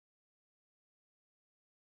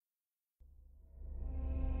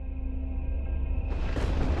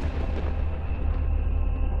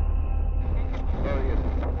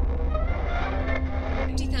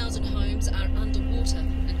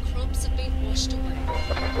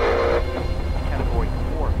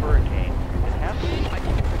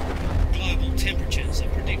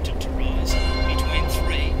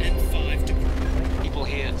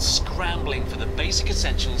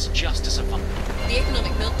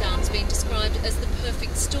described as the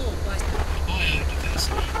perfect storm by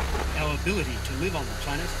biodiversity. Our ability to live on the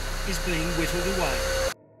planet is being whittled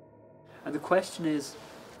away. And the question is,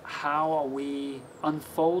 how are we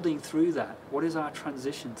unfolding through that? What is our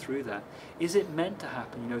transition through that? Is it meant to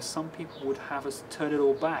happen? You know, some people would have us turn it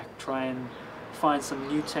all back, try and find some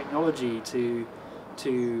new technology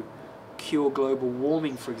to cure global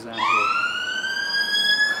warming, for example.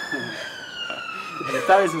 And if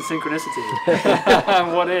that isn't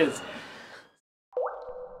synchronicity, what is?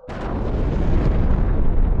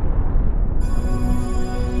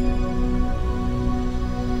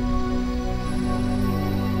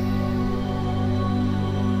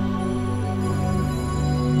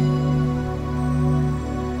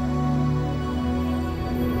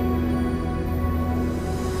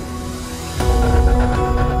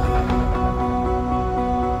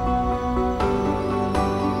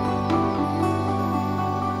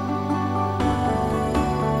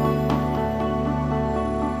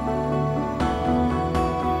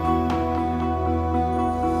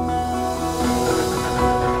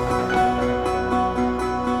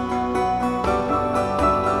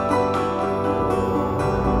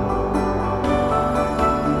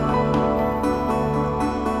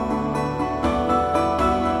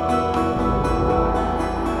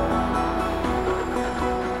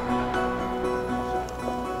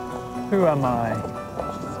 Who am I?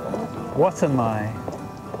 What am I?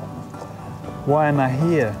 Why am I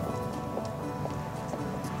here?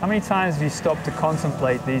 How many times have you stopped to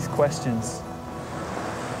contemplate these questions?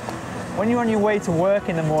 When you're on your way to work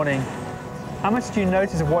in the morning, how much do you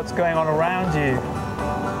notice of what's going on around you?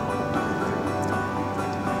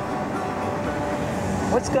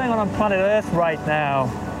 What's going on planet Earth right now?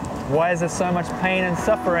 Why is there so much pain and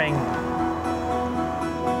suffering?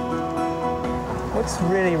 What's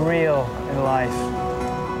really real in life?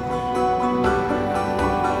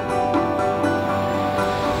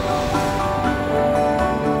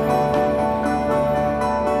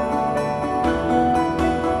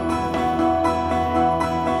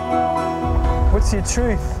 What's your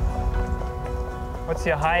truth? What's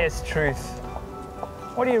your highest truth?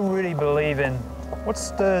 What do you really believe in? What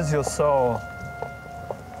stirs your soul?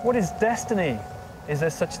 What is destiny? Is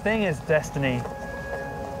there such thing as destiny?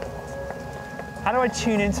 How do I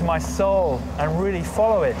tune into my soul and really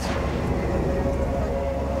follow it?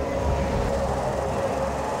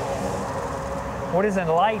 What is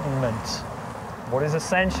enlightenment? What is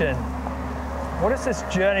ascension? What is this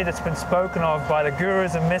journey that's been spoken of by the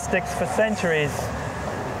gurus and mystics for centuries?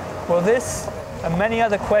 Well, this and many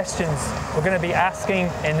other questions we're going to be asking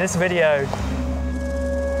in this video.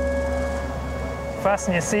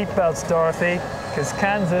 Fasten your seatbelts, Dorothy, because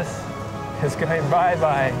Kansas is going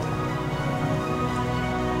bye-bye.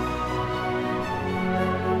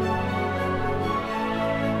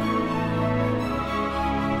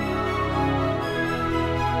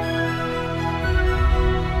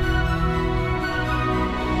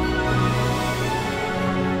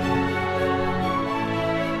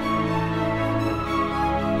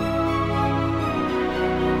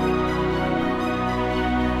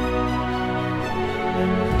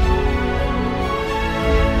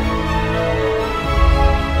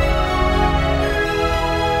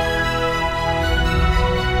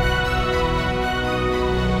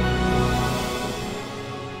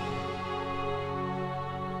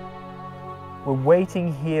 We're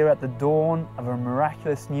waiting here at the dawn of a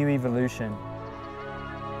miraculous new evolution.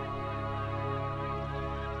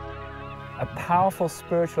 A powerful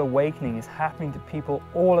spiritual awakening is happening to people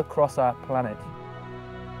all across our planet.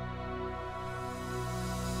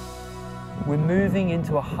 We're moving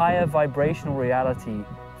into a higher vibrational reality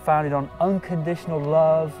founded on unconditional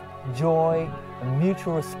love, joy, and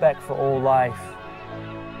mutual respect for all life.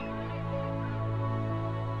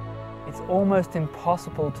 It's almost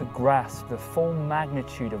impossible to grasp the full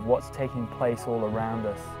magnitude of what's taking place all around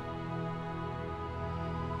us.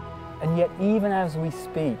 And yet, even as we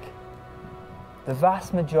speak, the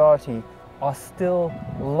vast majority are still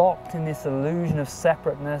locked in this illusion of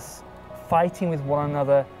separateness, fighting with one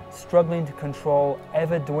another, struggling to control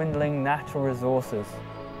ever-dwindling natural resources.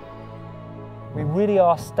 We really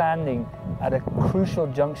are standing at a crucial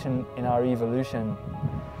junction in our evolution,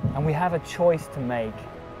 and we have a choice to make.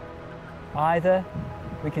 Either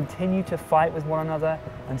we continue to fight with one another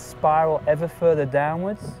and spiral ever further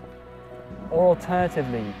downwards, or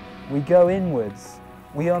alternatively, we go inwards,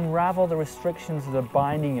 we unravel the restrictions that are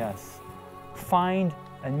binding us, find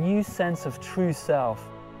a new sense of true self,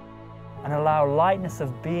 and allow lightness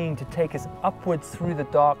of being to take us upwards through the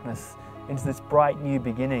darkness into this bright new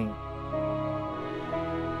beginning.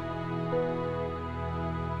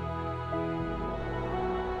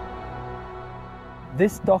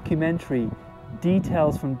 This documentary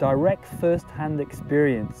details from direct first-hand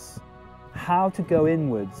experience how to go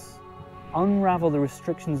inwards, unravel the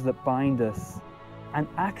restrictions that bind us, and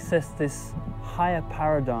access this higher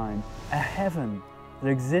paradigm, a heaven that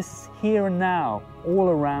exists here and now, all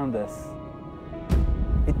around us.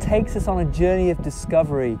 It takes us on a journey of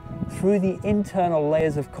discovery through the internal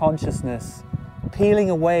layers of consciousness, peeling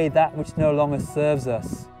away that which no longer serves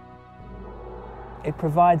us. It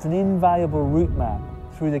provides an invaluable route map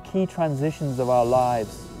through the key transitions of our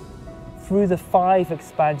lives, through the 5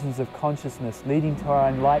 expansions of consciousness leading to our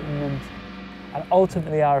enlightenment and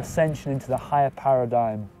ultimately our ascension into the higher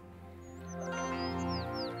paradigm.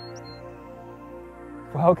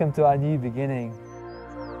 Welcome to our new beginning.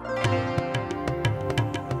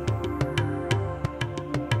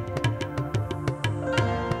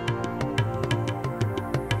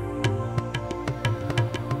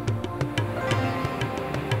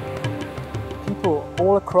 People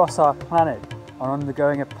all across our planet are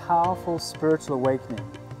undergoing a powerful spiritual awakening.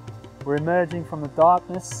 We're emerging from the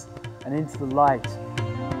darkness and into the light.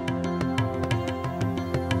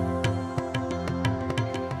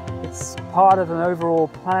 It's part of an overall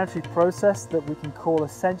planetary process that we can call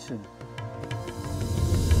ascension.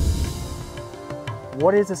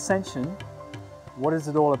 What is ascension? What is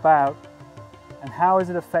it all about? And how is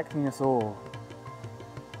it affecting us all?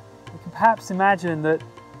 We can perhaps imagine that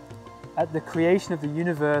at the creation of the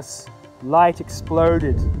universe, light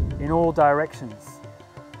exploded in all directions,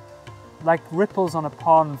 like ripples on a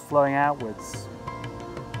pond flowing outwards.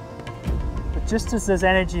 But just as there's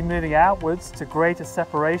energy moving outwards to greater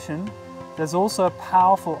separation, there's also a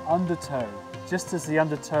powerful undertow, just as the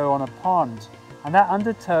undertow on a pond. And that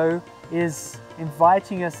undertow is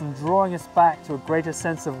inviting us and drawing us back to a greater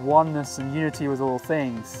sense of oneness and unity with all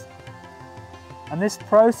things. And this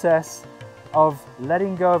process of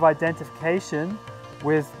letting go of identification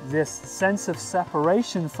with this sense of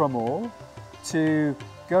separation from all, to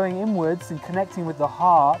going inwards and connecting with the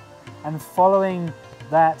heart and following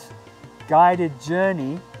that guided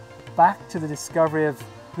journey back to the discovery of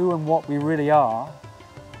who and what we really are,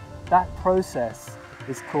 that process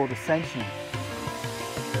is called ascension.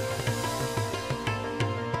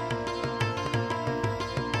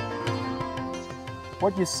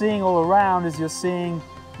 What you're seeing all around is you're seeing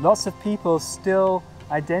lots of people still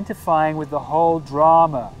identifying with the whole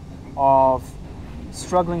drama of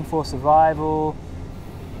struggling for survival,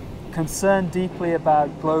 concerned deeply about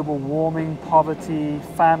global warming, poverty,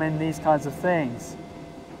 famine, these kinds of things.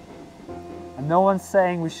 And no one's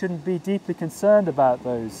saying we shouldn't be deeply concerned about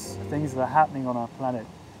those things that are happening on our planet.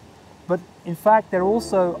 But in fact, they're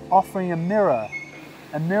also offering a mirror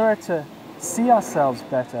to see ourselves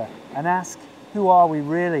better and ask, who are we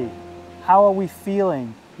really? How are we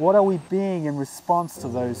feeling? What are we being in response to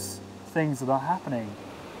those things that are happening?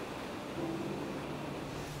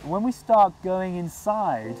 And when we start going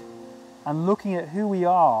inside and looking at who we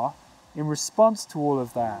are in response to all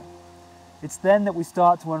of that, it's then that we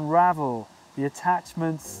start to unravel the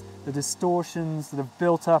attachments, the distortions that have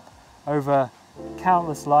built up over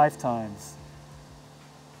countless lifetimes.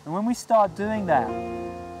 And when we start doing that,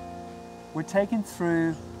 we're taken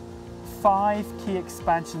through 5 key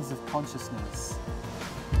expansions of consciousness.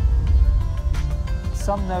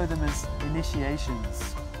 Some know them as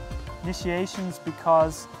initiations. Initiations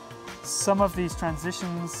because some of these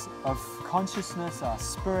transitions of consciousness, our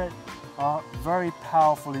spirit, are very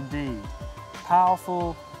powerful indeed.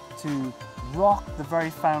 Powerful to rock the very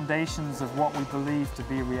foundations of what we believe to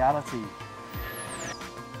be reality.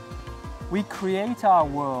 We create our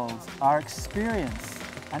world, our experience,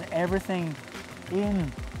 and everything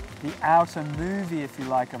in the outer movie, if you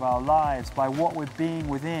like, of our lives by what we're being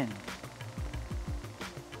within.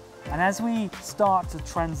 And as we start to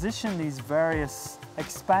transition these various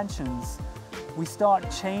expansions, we start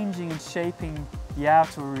changing and shaping the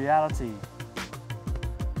outer reality.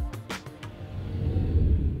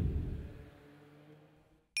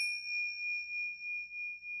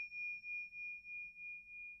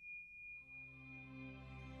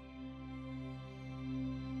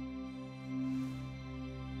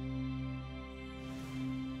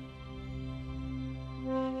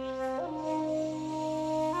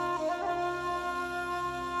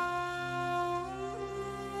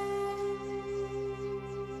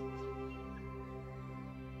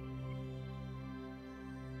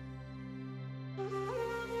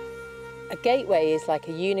 A gateway is like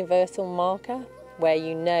a universal marker where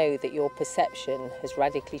you know that your perception has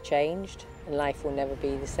radically changed and life will never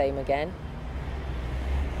be the same again.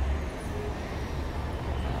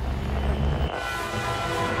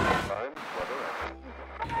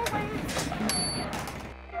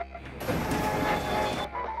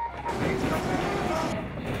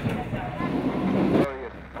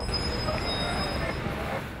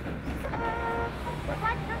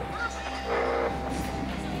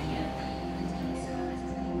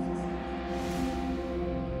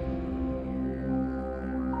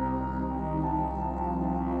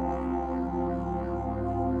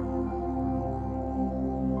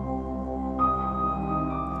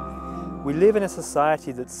 We live in a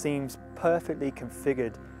society that seems perfectly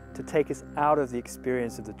configured to take us out of the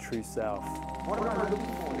experience of the true self. What am I looking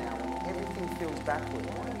for now when everything feels backward?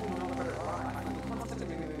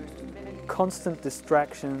 Constant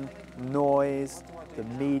distraction, noise, the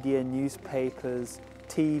media, newspapers,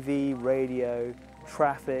 TV, radio,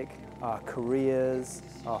 traffic, our careers,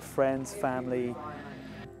 our friends, family,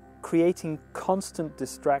 creating constant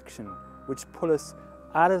distraction which pull us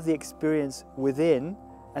out of the experience within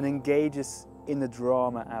and engage us in the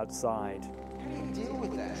drama outside. How do you deal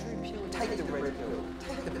with that? Take the red pill,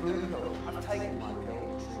 take the blue pill. I've taken my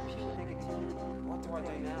pill. True pure negativity. What do I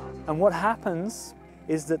do now? And what happens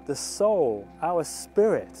is that the soul, our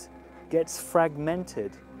spirit, gets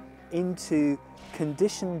fragmented into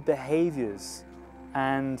conditioned behaviors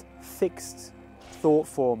and fixed thought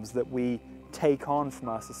forms that we take on from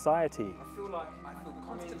our society. I feel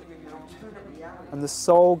constantly in an alternate reality. And the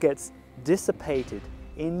soul gets dissipated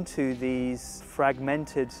into these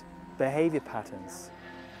fragmented behavior patterns.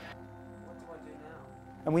 What do I do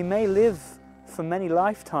now? And we may live for many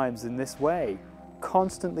lifetimes in this way,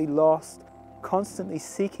 constantly lost, constantly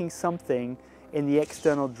seeking something in the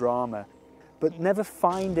external drama, but never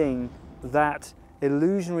finding that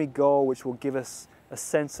illusionary goal which will give us a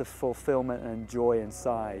sense of fulfillment and joy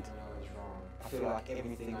inside. I feel like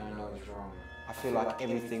everything I know is wrong. I feel like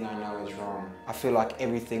everything I know is wrong. I feel like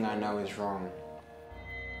everything I know is wrong.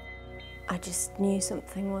 I just knew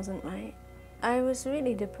something wasn't right. I was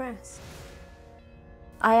really depressed.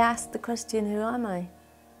 I asked the question, who am I?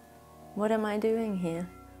 What am I doing here?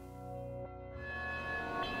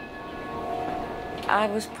 I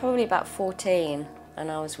was probably about 14 and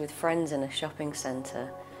I was with friends in a shopping centre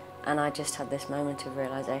and I just had this moment of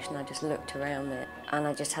realisation. I just looked around it and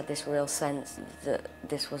I just had this real sense that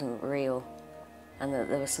this wasn't real and that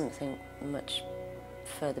there was something much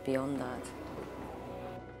further beyond that.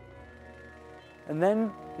 And then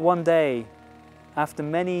one day, after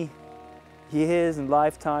many years and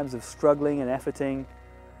lifetimes of struggling and efforting,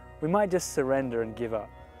 we might just surrender and give up.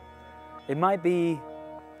 It might be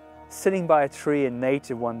sitting by a tree in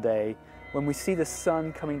nature one day when we see the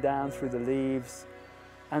sun coming down through the leaves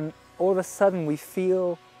and all of a sudden we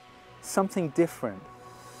feel something different.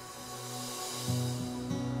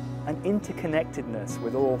 An interconnectedness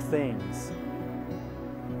with all things.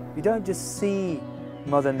 You don't just see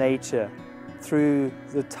Mother Nature through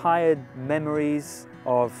the tired memories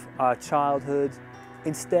of our childhood.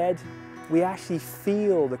 Instead, we actually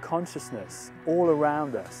feel the consciousness all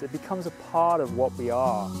around us. It becomes a part of what we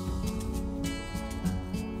are.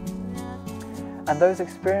 And those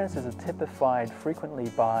experiences are typified frequently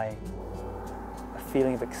by a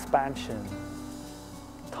feeling of expansion,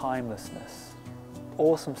 timelessness,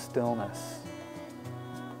 awesome stillness,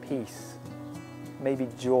 peace, maybe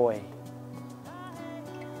joy,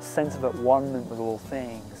 sense of at one-ment with all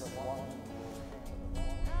things.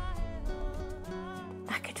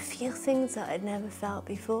 I could feel things that I'd never felt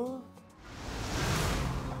before.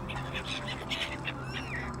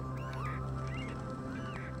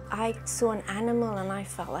 I saw an animal and I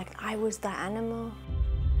felt like I was that animal.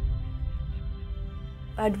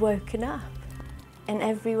 I'd woken up and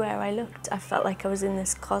everywhere I looked, I felt like I was in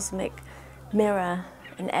this cosmic mirror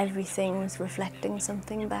and everything was reflecting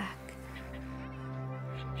something back.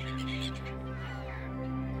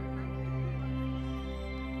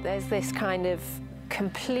 There's this kind of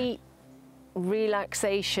complete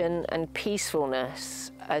relaxation and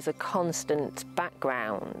peacefulness as a constant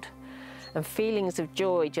background. And feelings of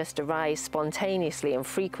joy just arise spontaneously and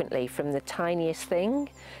frequently from the tiniest thing.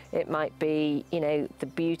 It might be, you know, the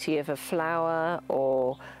beauty of a flower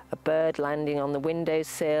or a bird landing on the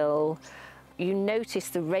windowsill. You notice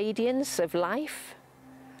the radiance of life.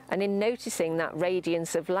 And in noticing that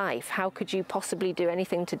radiance of life, how could you possibly do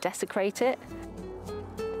anything to desecrate it?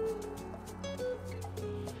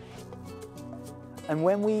 And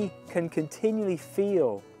when we can continually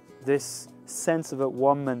feel this sense of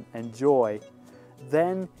at-one-ment and joy,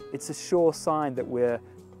 then it's a sure sign that we're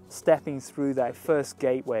stepping through that first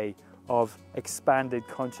gateway of expanded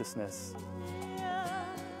consciousness.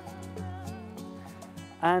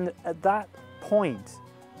 And at that point,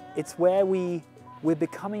 it's where we're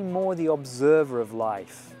becoming more the observer of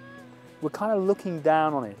life. We're kind of looking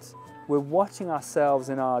down on it. We're watching ourselves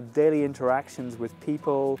in our daily interactions with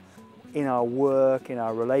people, in our work, in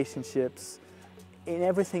our relationships, in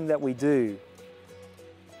everything that we do.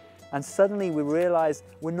 And suddenly we realize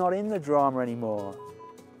we're not in the drama anymore,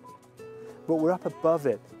 but we're up above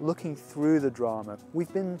it, looking through the drama.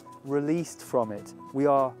 We've been released from it. We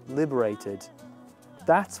are liberated.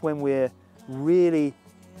 That's when we're really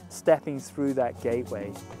stepping through that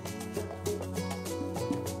gateway.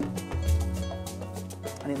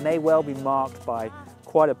 may well be marked by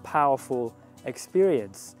quite a powerful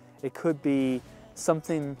experience. It could be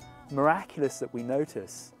something miraculous that we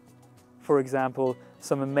notice. For example,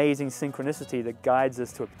 some amazing synchronicity that guides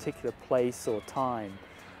us to a particular place or time,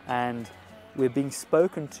 and we're being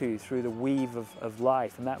spoken to through the weave of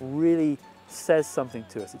life, and that really says something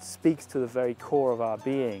to us. It speaks to the very core of our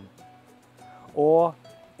being. Or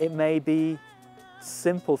it may be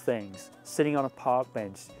simple things, sitting on a park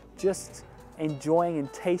bench, just enjoying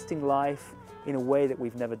and tasting life in a way that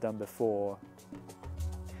we've never done before.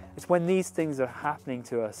 It's when these things are happening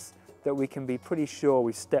to us that we can be pretty sure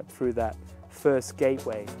we've stepped through that first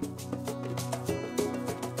gateway.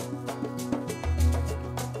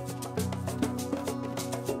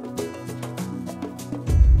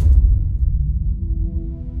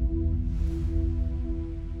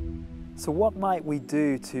 So what might we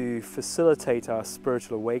do to facilitate our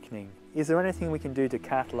spiritual awakening? Is there anything we can do to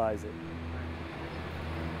catalyze it?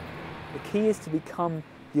 The key is to become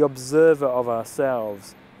the observer of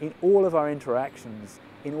ourselves in all of our interactions,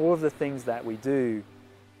 in all of the things that we do.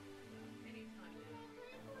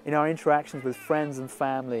 In our interactions with friends and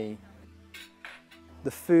family,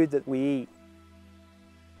 the food that we eat,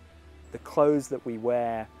 the clothes that we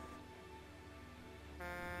wear.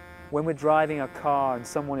 When we're driving a car and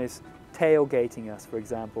someone is tailgating us, for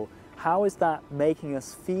example, how is that making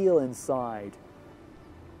us feel inside?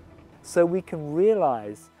 So we can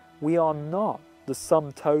realize we are not the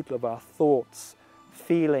sum total of our thoughts,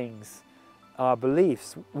 feelings, our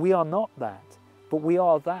beliefs. We are not that, but we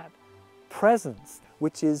are that presence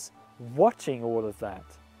which is watching all of that.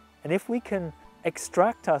 And if we can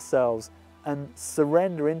extract ourselves and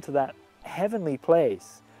surrender into that heavenly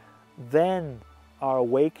place, then our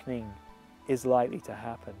awakening is likely to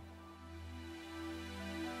happen.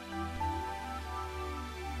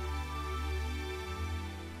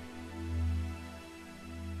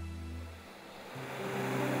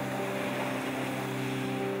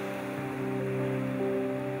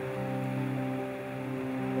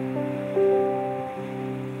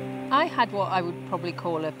 I had what I would probably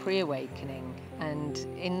call a pre-awakening, and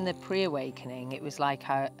in the pre-awakening it was like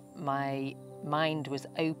my mind was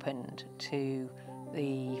opened to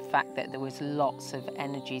the fact that there was lots of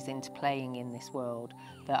energies interplaying in this world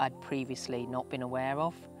that I'd previously not been aware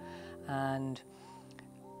of. And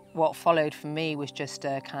what followed for me was just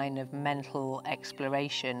a kind of mental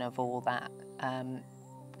exploration of all that,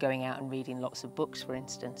 going out and reading lots of books, for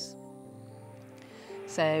instance.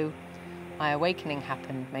 So my awakening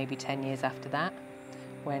happened maybe 10 years after that,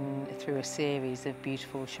 when through a series of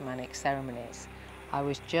beautiful shamanic ceremonies, I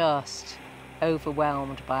was just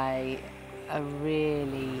overwhelmed by a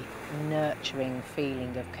really nurturing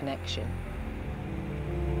feeling of connection.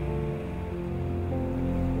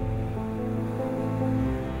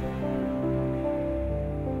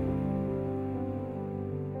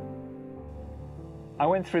 I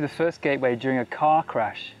went through the first gateway during a car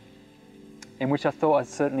crash in which I thought I'd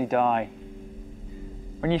certainly die.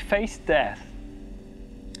 When you face death,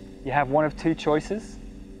 you have one of two choices.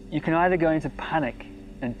 You can either go into panic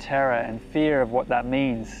and terror and fear of what that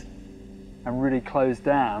means and really close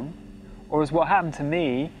down, or as what happened to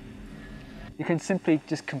me, you can simply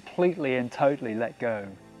just completely and totally let go.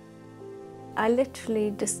 I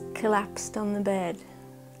literally just collapsed on the bed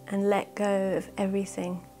and let go of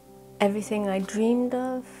everything. Everything I dreamed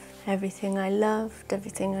of, everything I loved,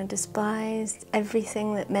 everything I despised,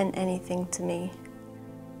 everything that meant anything to me.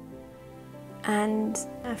 And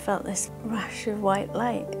I felt this rush of white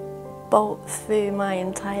light bolt through my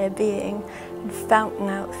entire being and fountain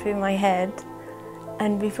out through my head.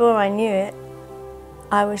 And before I knew it,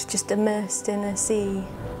 I was just immersed in a sea.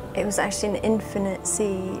 It was actually an infinite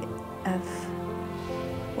sea of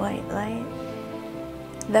white light.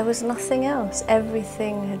 There was nothing else.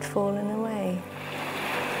 Everything had fallen away.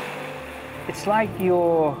 It's like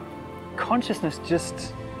your consciousness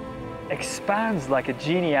just expands like a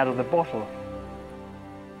genie out of the bottle.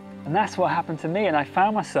 And that's what happened to me, and I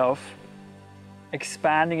found myself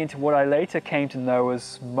expanding into what I later came to know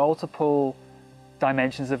as multiple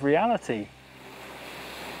dimensions of reality.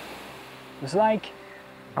 It was like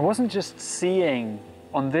I wasn't just seeing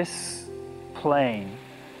on this plane,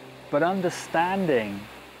 but understanding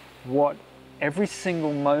what every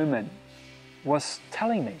single moment was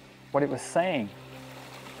telling me, what it was saying.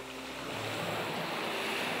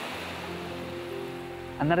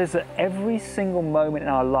 And that is that every single moment in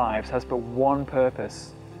our lives has but one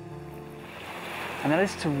purpose. And that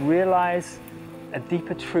is to realize a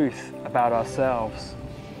deeper truth about ourselves.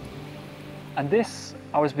 And this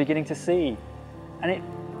I was beginning to see. And it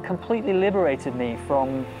completely liberated me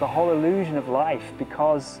from the whole illusion of life,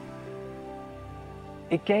 because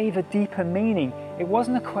it gave a deeper meaning. It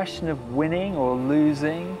wasn't a question of winning or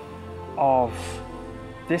losing, of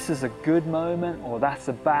this is a good moment or that's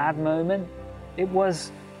a bad moment. It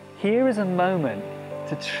was, here is a moment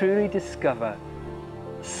to truly discover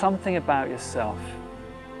something about yourself,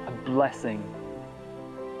 a blessing.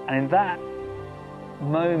 And in that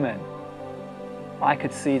moment, I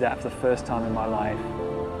could see that for the first time in my life.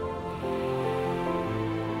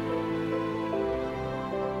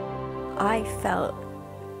 I felt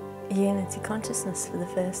unity consciousness for the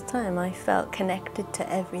first time. I felt connected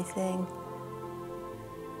to everything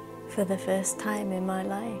for the first time in my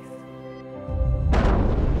life.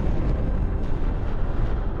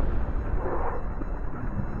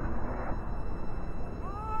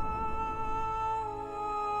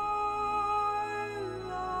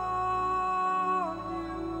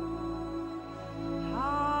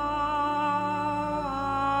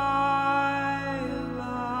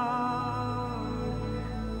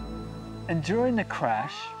 And during the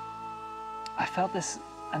crash, I felt this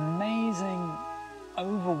amazing,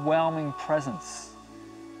 overwhelming presence.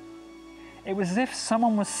 It was as if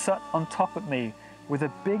someone was sat on top of me with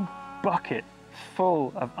a big bucket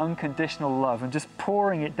full of unconditional love and just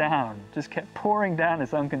pouring it down, just kept pouring down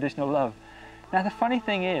this unconditional love. Now the funny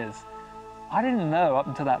thing is, I didn't know up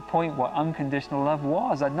until that point what unconditional love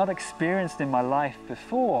was. I'd not experienced in my life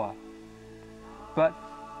before. But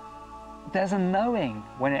there's a knowing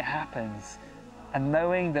when it happens, a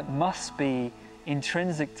knowing that must be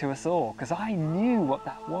intrinsic to us all, because I knew what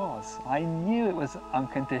that was. I knew it was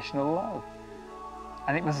unconditional love.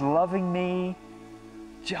 And it was loving me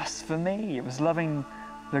just for me. It was loving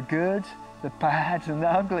the good, the bad, and the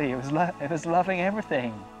ugly. It was loving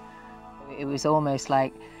everything. It was almost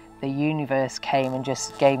like the universe came and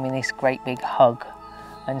just gave me this great big hug,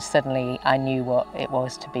 and suddenly I knew what it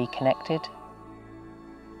was to be connected.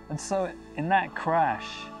 And so in that crash,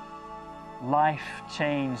 life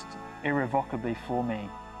changed irrevocably for me.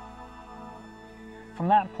 From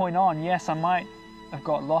that point on, yes, I might have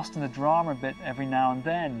got lost in the drama a bit every now and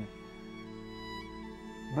then,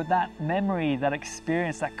 but that memory, that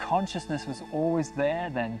experience, that consciousness was always there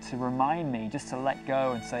then to remind me just to let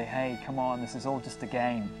go and say, hey, come on, this is all just a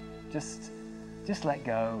game. Just let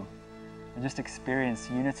go and just experience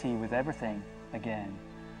unity with everything again.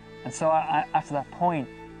 And so after that point,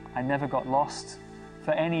 I never got lost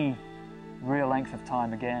for any real length of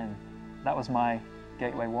time again. That was my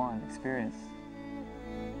Gateway 1 experience.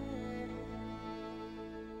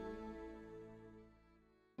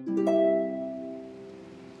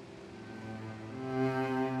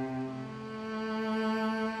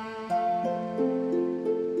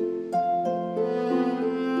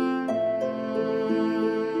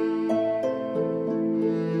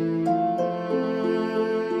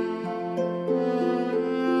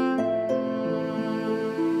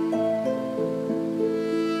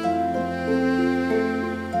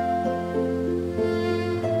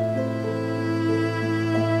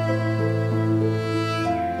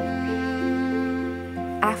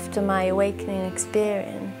 After my awakening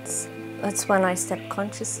experience, that's when I stepped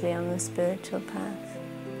consciously on the spiritual path.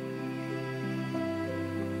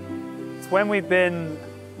 It's when we've been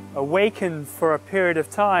awakened for a period of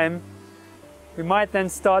time, we might then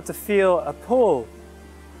start to feel a pull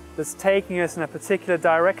that's taking us in a particular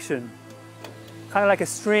direction, kind of like a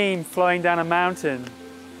stream flowing down a mountain.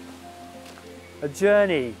 A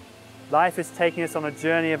journey. Life is taking us on a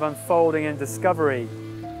journey of unfolding and discovery.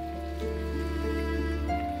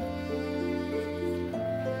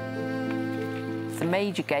 The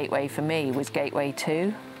major gateway for me was Gateway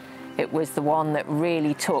 2. It was the one that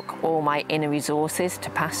really took all my inner resources to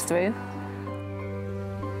pass through.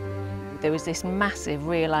 There was this massive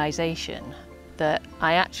realization that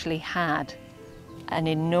I actually had an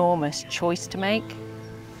enormous choice to make.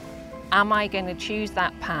 Am I going to choose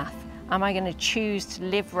that path? Am I going to choose to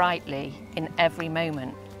live rightly in every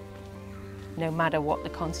moment, no matter what the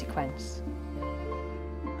consequence?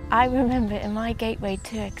 I remember in my Gateway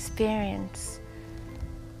 2 experience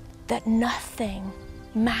that nothing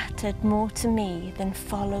mattered more to me than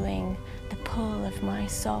following the pull of my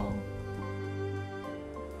soul.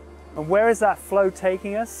 And where is that flow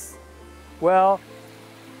taking us? Well,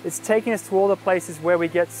 it's taking us to all the places where we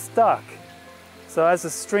get stuck. So as the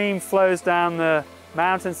stream flows down the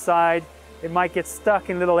mountainside, it might get stuck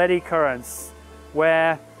in little eddy currents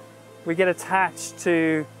where we get attached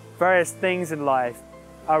to various things in life,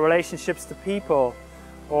 our relationships to people,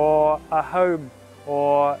 or a home,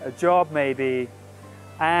 or a job maybe.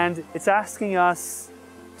 And it's asking us,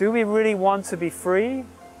 do we really want to be free?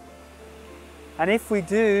 And if we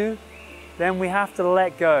do, then we have to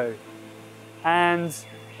let go and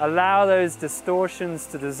allow those distortions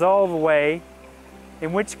to dissolve away,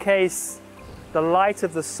 in which case the light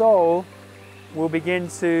of the soul will begin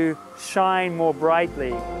to shine more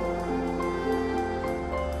brightly.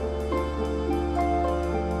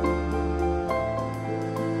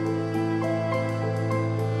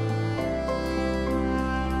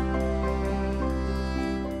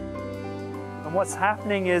 And what's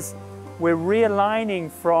happening is we're realigning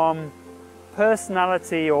from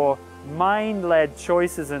personality or mind-led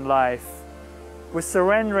choices in life. We're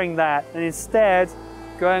surrendering that and instead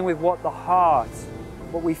going with what the heart,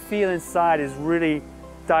 what we feel inside is really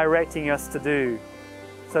directing us to do.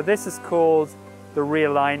 So this is called the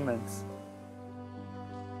realignment.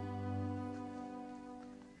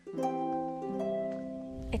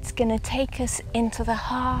 It's going to take us into the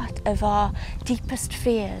heart of our deepest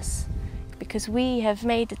fears, because we have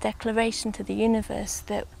made a declaration to the universe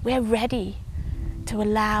that we're ready to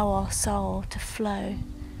allow our soul to flow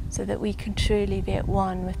so that we can truly be at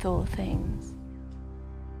one with all things.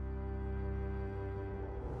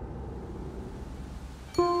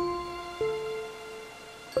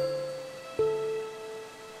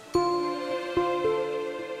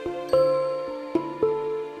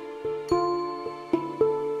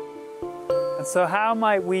 And so how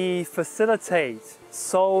might we facilitate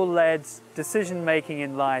soul-led decision-making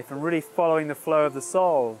in life and really following the flow of the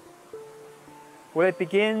soul? Well, it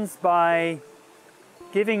begins by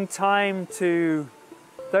giving time to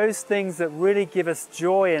those things that really give us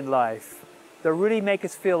joy in life, that really make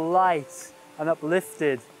us feel light and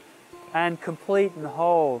uplifted and complete and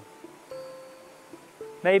whole.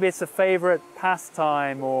 Maybe it's a favorite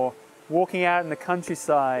pastime, or walking out in the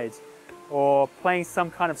countryside, or playing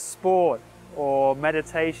some kind of sport, or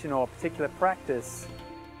meditation, or particular practice.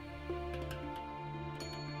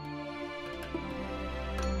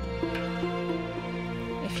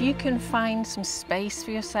 If you can find some space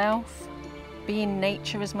for yourself, be in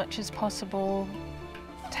nature as much as possible,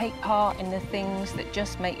 take part in the things that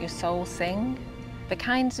just make your soul sing, the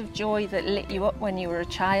kinds of joy that lit you up when you were a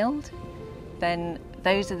child, then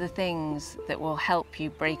those are the things that will help you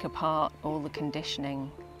break apart all the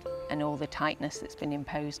conditioning and all the tightness that's been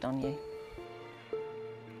imposed on you.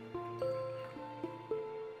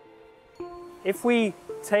 If we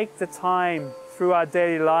take the time through our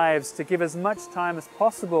daily lives to give as much time as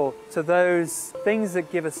possible to those things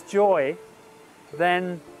that give us joy,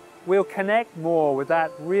 then we'll connect more with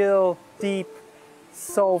that real deep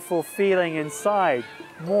soulful feeling inside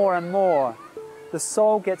more and more. The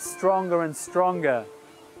soul gets stronger and stronger.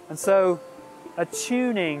 And so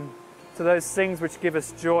attuning to those things which give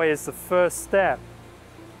us joy is the first step.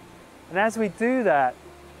 And as we do that,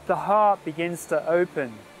 the heart begins to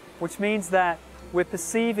open, which means that we're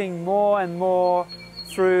perceiving more and more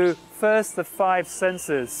through first the 5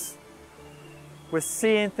 senses. We're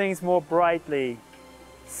seeing things more brightly.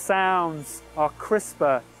 Sounds are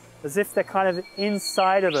crisper, as if they're kind of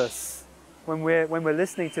inside of us. When we're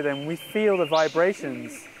listening to them, we feel the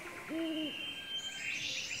vibrations.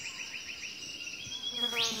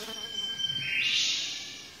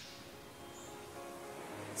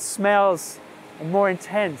 Smells are more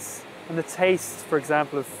intense, and the taste, for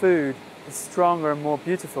example, of food is stronger and more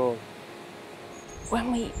beautiful.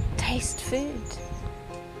 When we taste food,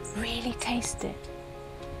 really taste it.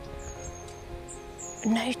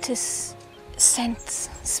 Notice scents,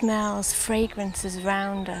 smells, fragrances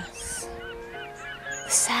around us.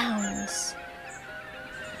 The sounds.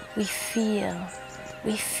 We feel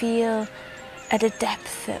at a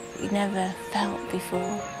depth that we never felt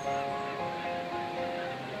before.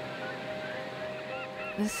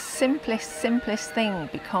 The simplest thing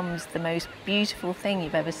becomes the most beautiful thing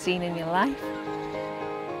you've ever seen in your life.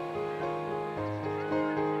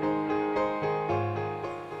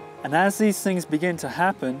 And as these things begin to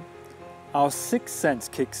happen, our 6th sense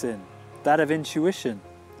kicks in, that of intuition.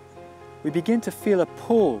 We begin to feel a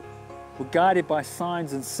pull. We're guided by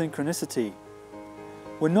signs and synchronicity.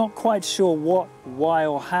 We're not quite sure what, why,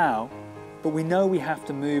 or how, but we know we have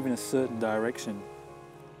to move in a certain direction.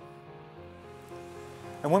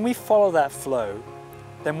 And when we follow that flow,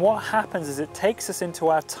 then what happens is it takes us into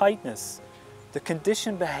our tightness, the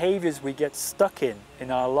conditioned behaviors we get stuck in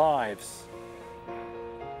our lives.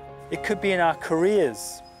 It could be in our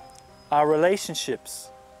careers, our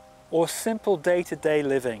relationships, or simple day-to-day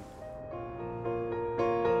living.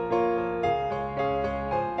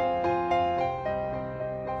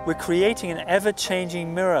 We're creating an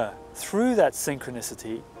ever-changing mirror through that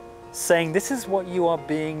synchronicity, saying, this is what you are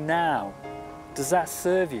being now. Does that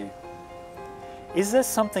serve you? Is there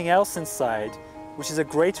something else inside which is a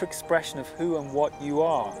greater expression of who and what you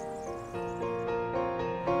are?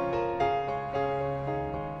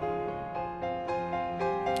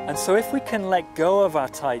 And so if we can let go of our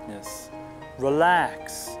tightness,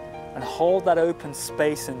 relax, and hold that open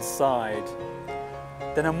space inside,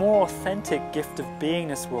 then a more authentic gift of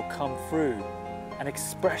beingness will come through, an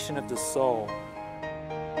expression of the soul.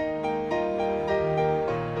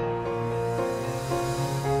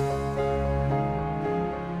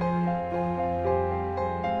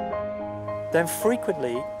 Then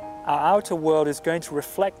frequently, our outer world is going to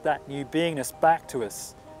reflect that new beingness back to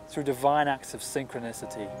us through divine acts of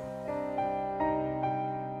synchronicity.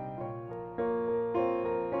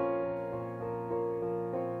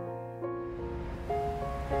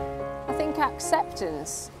 I think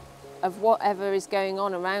acceptance of whatever is going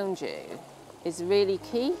on around you is really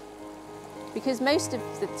key, because most of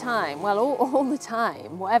the time, well, all the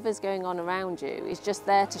time, whatever's going on around you is just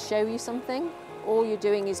there to show you something. All you're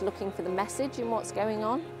doing is looking for the message in what's going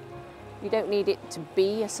on. You don't need it to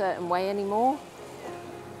be a certain way anymore.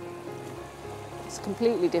 It's a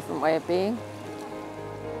completely different way of being.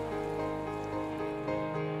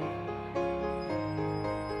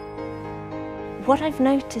 What I've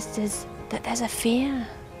noticed is that there's a fear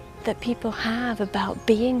that people have about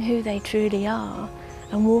being who they truly are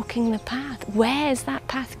and walking the path. Where is that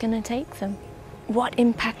path going to take them? What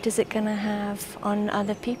impact is it going to have on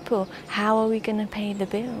other people? How are we going to pay the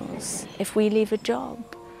bills if we leave a job?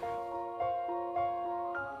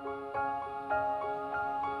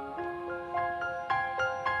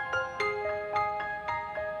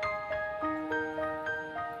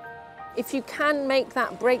 If you can make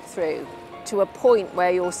that breakthrough to a point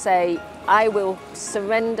where you'll say, I will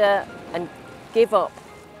surrender and give up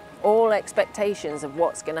all expectations of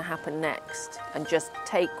what's going to happen next and just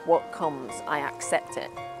take what comes, I accept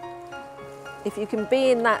it. If you can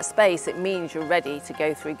be in that space, it means you're ready to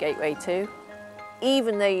go through Gateway 2,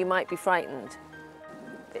 even though you might be frightened.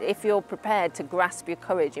 If you're prepared to grasp your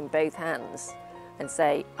courage in both hands and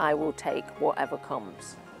say, I will take whatever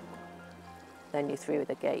comes, then you're through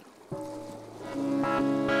the gate.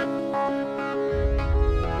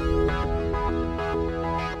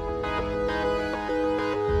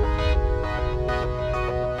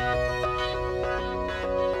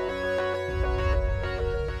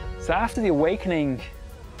 So after the awakening,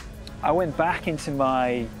 I went back into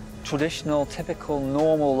my traditional, typical,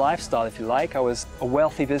 normal lifestyle, if you like. I was a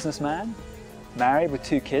wealthy businessman, married with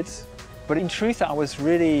 2 kids, but in truth I was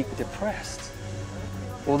really depressed.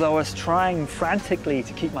 Although I was trying frantically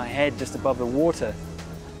to keep my head just above the water.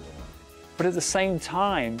 But at the same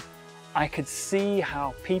time, I could see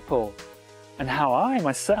how people and how I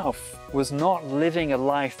myself was not living a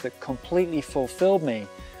life that completely fulfilled me,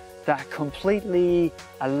 that completely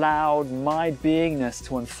allowed my beingness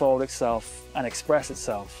to unfold itself and express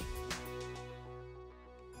itself.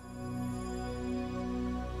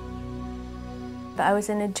 But I was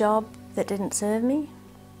in a job that didn't serve me.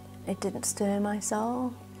 It didn't stir my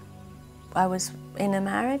soul. I was in a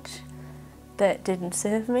marriage that didn't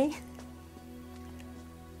serve me.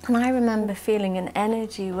 And I remember feeling an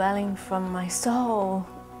energy welling from my soul,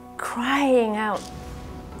 crying out,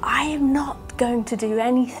 I am not going to do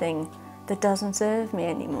anything that doesn't serve me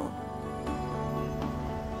anymore.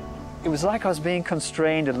 It was like I was being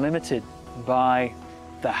constrained and limited by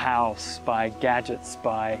the house, by gadgets,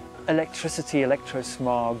 by electricity,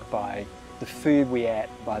 electrosmog, by the food we ate,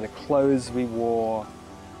 by the clothes we wore.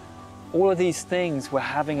 All of these things were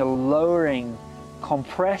having a lowering,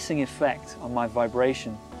 compressing effect on my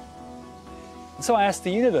vibration. And so I asked the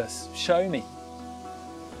universe, show me.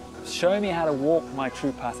 Show me how to walk my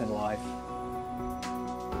true path in life.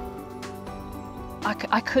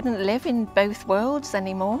 I couldn't live in both worlds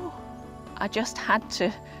anymore. I just had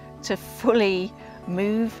to fully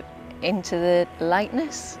move into the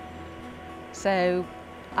lightness. So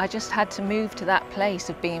I just had to move to that place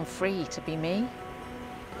of being free to be me.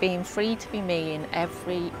 Being free to be me in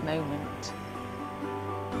every moment.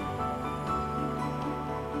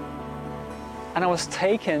 And I was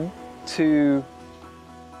taken to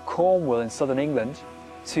Cornwall in southern England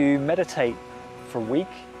to meditate for a week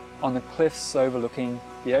on the cliffs overlooking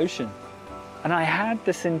the ocean. And I had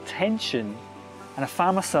this intention and I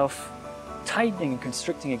found myself tightening and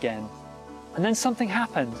constricting again. And then something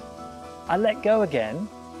happened. I let go again.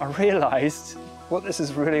 I realized what this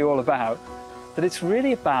is really all about, that it's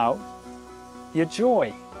really about your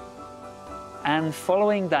joy and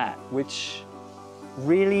following that which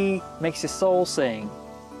really makes your soul sing.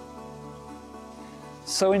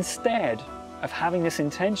 So instead of having this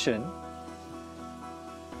intention,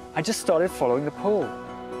 I just started following the pull.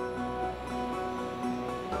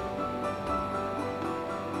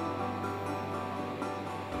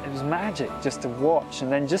 It was magic just to watch,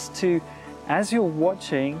 and then just to, as you're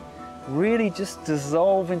watching, really just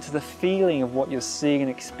dissolve into the feeling of what you're seeing and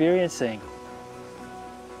experiencing.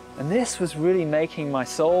 And this was really making my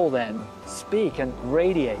soul then speak and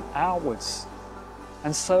radiate outwards.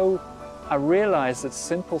 And so I realized that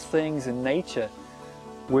simple things in nature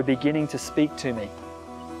were beginning to speak to me.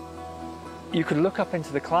 You could look up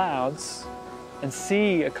into the clouds and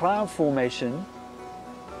see a cloud formation,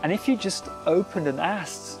 and if you just opened and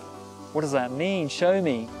asked, what does that mean? Show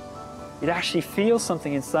me. You'd actually feel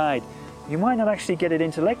something inside. You might not actually get it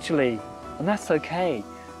intellectually, and that's okay.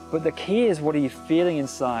 But the key is, what are you feeling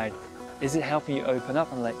inside? Is it helping you open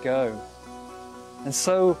up and let go? And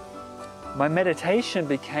so my meditation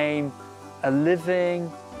became a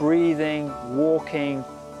living, breathing, walking,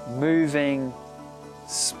 moving,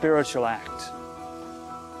 spiritual act.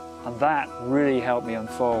 And that really helped me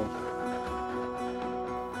unfold.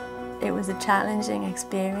 It was a challenging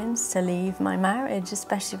experience to leave my marriage,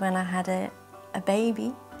 especially when I had a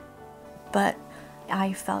baby. But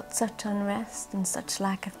I felt such unrest and such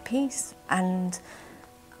lack of peace, and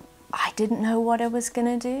I didn't know what I was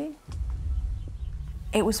going to do.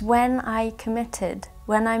 It was when I committed,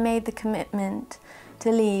 when I made the commitment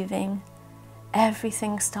to leaving,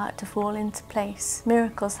 everything started to fall into place.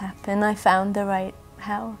 Miracles happened. I found the right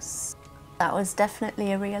house. That was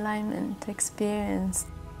definitely a realignment experience.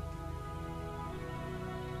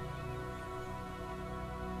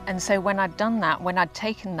 And so when I'd done that, when I'd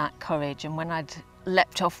taken that courage and when I'd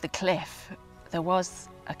leapt off the cliff, there was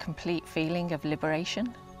a complete feeling of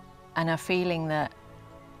liberation and a feeling that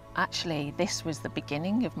actually this was the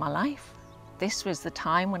beginning of my life. This was the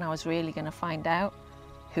time when I was really going to find out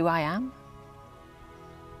who I am.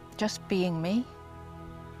 Just being me.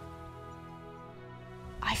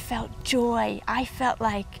 I felt joy. I felt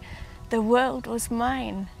like the world was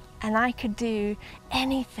mine and I could do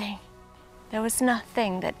anything. There was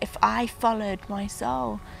nothing that if I followed my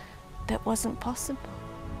soul that wasn't possible.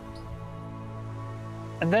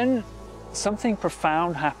 And then something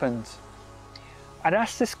profound happened. I'd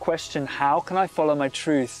asked this question, how can I follow my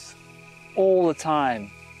truth all the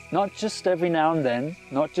time? Not just every now and then,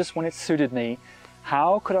 not just when it suited me.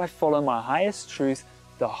 How could I follow my highest truth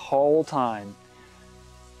the whole time?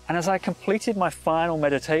 And as I completed my final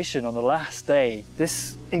meditation on the last day,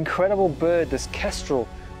 this incredible bird, this kestrel,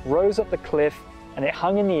 rose up the cliff and it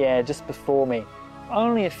hung in the air just before me,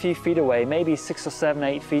 only a few feet away, maybe 6 or 7,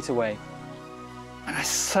 8 feet away. And I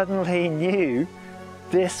suddenly knew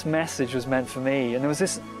this message was meant for me, and there was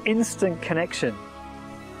this instant connection,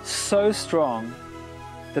 so strong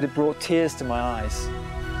that it brought tears to my eyes.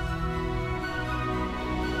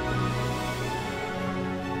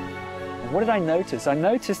 And what did I notice? I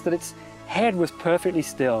noticed that its head was perfectly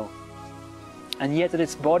still, and yet that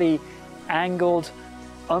its body angled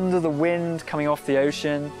under the wind coming off the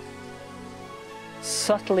ocean,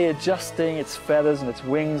 subtly adjusting its feathers and its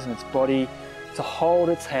wings and its body to hold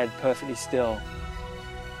its head perfectly still.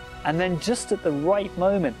 And then just at the right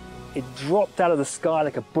moment, it dropped out of the sky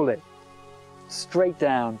like a bullet, straight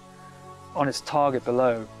down on its target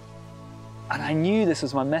below. And I knew this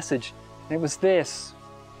was my message, and it was this: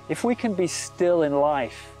 if we can be still in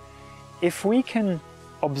life, if we can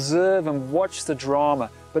observe and watch the drama,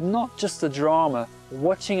 but not just the drama,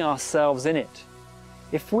 watching ourselves in it.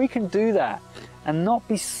 If we can do that and not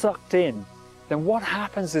be sucked in, then what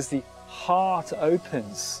happens is the heart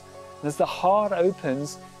opens. And as the heart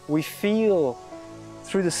opens, we feel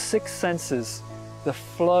through the 6 senses the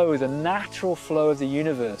flow, the natural flow of the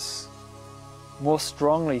universe more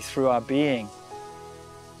strongly through our being.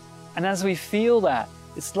 And as we feel that,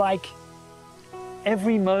 it's like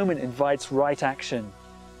every moment invites right action.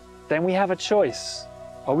 Then we have a choice.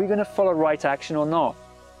 Are we going to follow right action or not?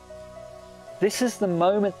 This is the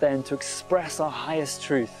moment then to express our highest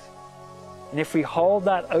truth. And if we hold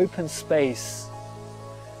that open space,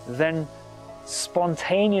 then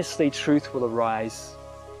spontaneously truth will arise.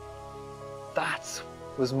 That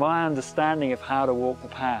was my understanding of how to walk the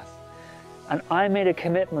path. And I made a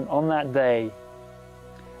commitment on that day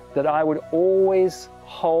that I would always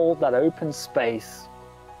hold that open space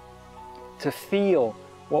to feel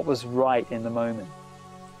what was right in the moment.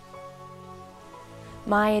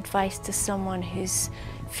 My advice to someone who's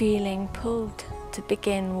feeling pulled to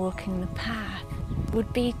begin walking the path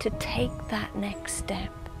would be to take that next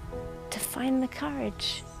step, to find the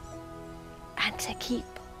courage and to keep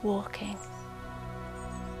walking.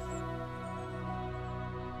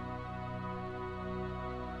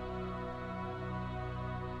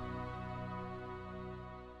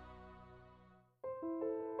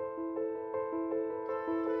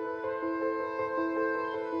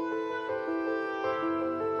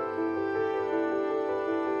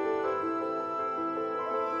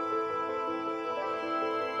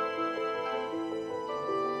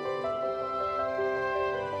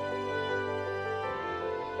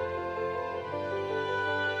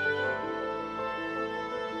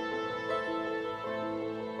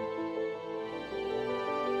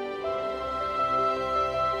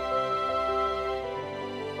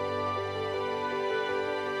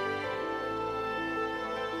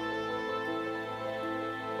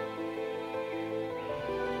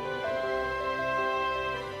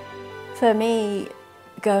 For me,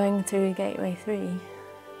 going through Gateway 3,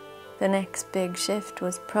 the next big shift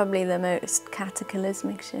was probably the most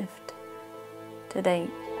cataclysmic shift to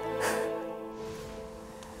date.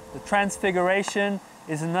 The Transfiguration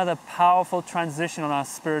is another powerful transition on our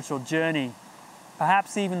spiritual journey,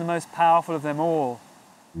 perhaps even the most powerful of them all.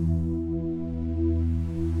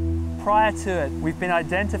 Prior to it, we've been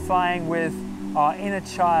identifying with our inner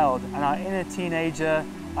child and our inner teenager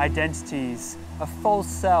identities, a false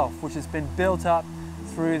self which has been built up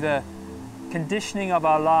through the conditioning of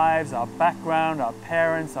our lives, our background, our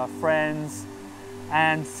parents, our friends,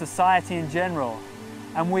 and society in general.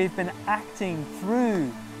 And we've been acting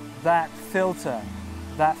through that filter,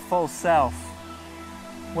 that false self.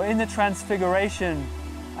 We're in the Transfiguration,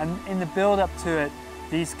 and in the build-up to it,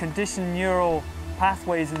 these conditioned neural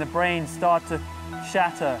pathways in the brain start to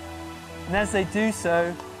shatter. And as they do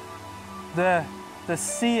so, the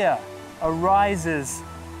seer arises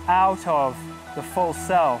out of the false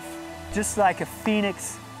self, just like a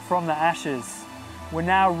phoenix from the ashes. We're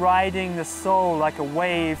now riding the soul like a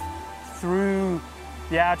wave through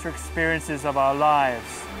the outer experiences of our lives.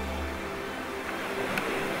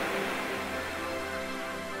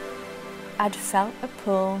 I'd felt a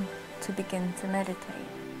pull to begin to meditate.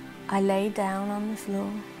 I lay down on the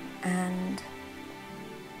floor and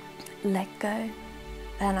let go.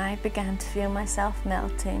 And I began to feel myself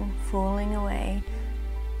melting, falling away.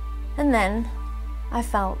 And then I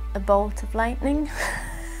felt a bolt of lightning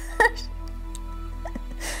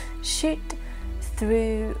shoot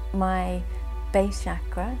through my base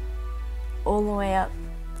chakra, all the way up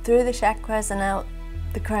through the chakras and out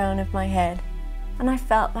the crown of my head. And I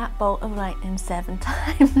felt that bolt of lightning 7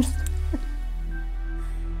 times.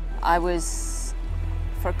 I was,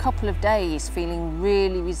 for a couple of days, feeling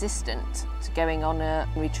really resistant to going on a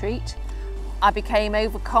retreat. I became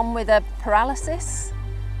overcome with a paralysis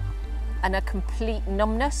and a complete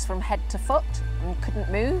numbness from head to foot and couldn't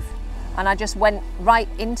move. And I just went right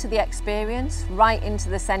into the experience, right into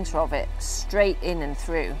the centre of it, straight in and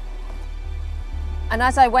through. And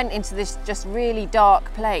as I went into this just really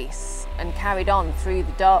dark place and carried on through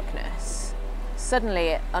the darkness, suddenly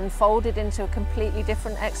it unfolded into a completely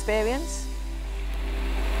different experience.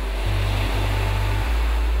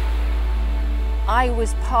 I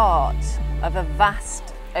was part of a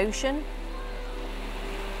vast ocean.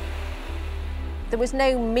 There was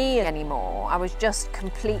no me anymore, I was just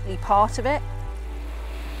completely part of it.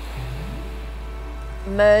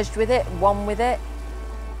 Merged with it, one with it.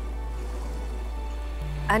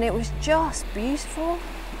 And it was just beautiful.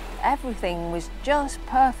 Everything was just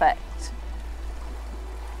perfect.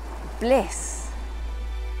 Bliss.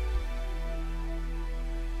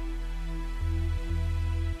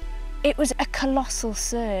 It was a colossal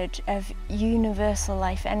surge of universal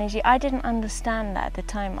life energy. I didn't understand that at the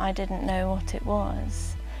time. I didn't know what it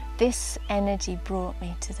was. This energy brought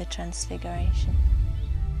me to the Transfiguration.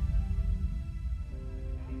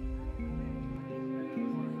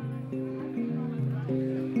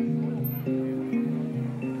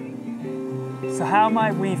 So how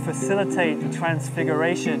might we facilitate the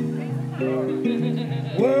Transfiguration?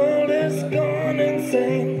 World is gone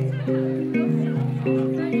insane.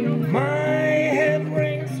 My head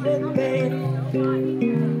rings with pain.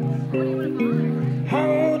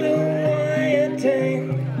 How do I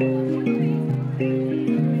attain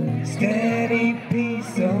steady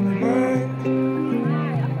peace of mind?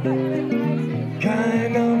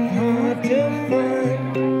 Kind of hard to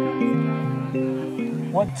find.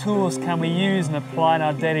 What tools can we use and apply in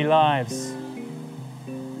our daily lives?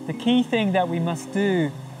 The key thing that we must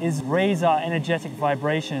do is raise our energetic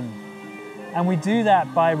vibration. And we do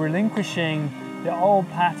that by relinquishing the old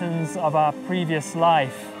patterns of our previous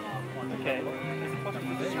life. Okay.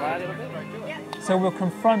 So we'll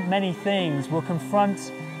confront many things. We'll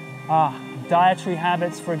confront our dietary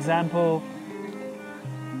habits, for example,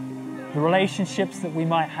 the relationships that we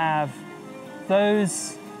might have,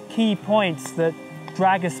 those key points that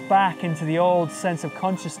drag us back into the old sense of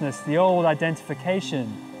consciousness, the old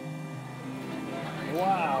identification.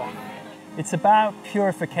 Wow. It's about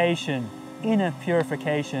purification, inner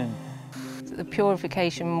purification. The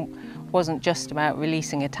purification wasn't just about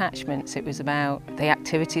releasing attachments, it was about the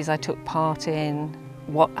activities I took part in,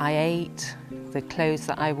 what I ate, the clothes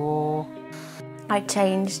that I wore. I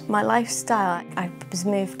changed my lifestyle. I was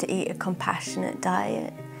moved to eat a compassionate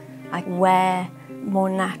diet. I wear more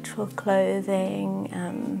natural clothing.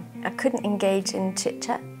 I couldn't engage in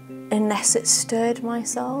chit-chat unless it stirred my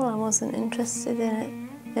soul. I wasn't interested in it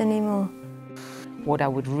anymore. What I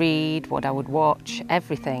would read, what I would watch,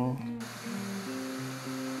 everything.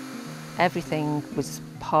 Everything was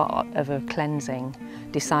part of a cleansing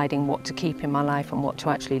deciding what to keep in my life and what to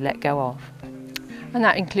actually let go of. And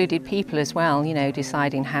that included people as well, you know,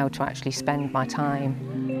 deciding how to actually spend my time.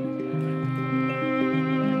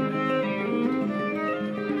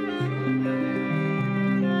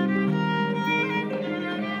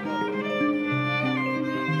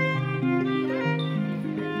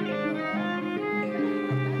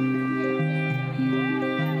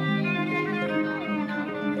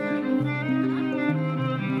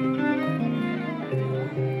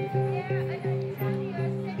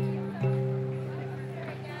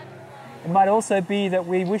 It might also be that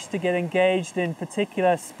we wish to get engaged in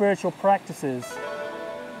particular spiritual practices,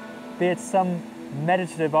 be it some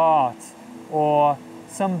meditative art or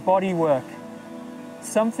some body work,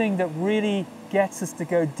 something that really gets us to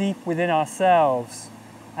go deep within ourselves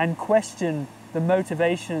and question the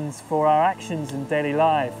motivations for our actions in daily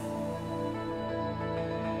life.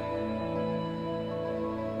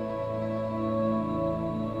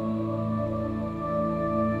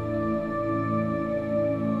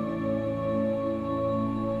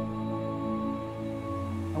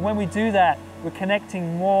 And when we do that, we're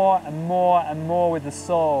connecting more and more and more with the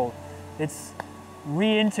soul. It's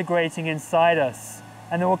reintegrating inside us.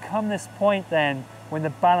 And there will come this point then when the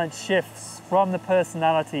balance shifts from the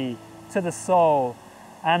personality to the soul,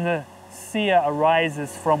 and the seer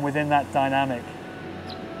arises from within that dynamic.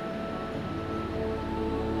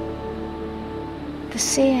 The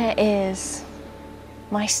seer is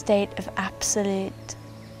my state of absolute,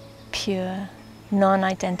 pure,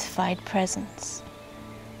 non-identified presence.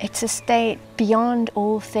 It's a state beyond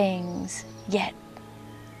all things, yet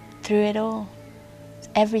through it all, it's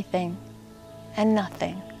everything and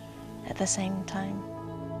nothing at the same time.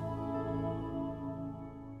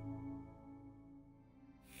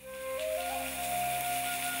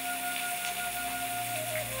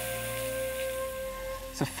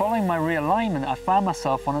 So following my realignment, I found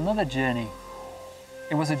myself on another journey.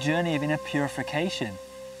 It was a journey of inner purification.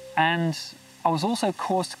 And I was also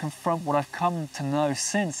caused to confront what I've come to know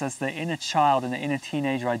since as the inner child and the inner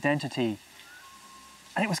teenager identity.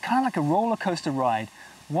 And it was kind of like a roller coaster ride.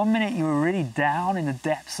 One minute you were really down in the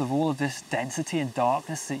depths of all of this density and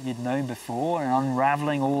darkness that you'd known before and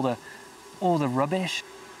unraveling all the rubbish.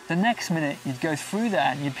 The next minute you'd go through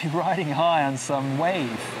that and you'd be riding high on some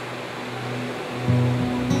wave.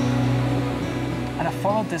 And I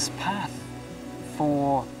followed this path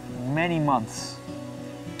for many months.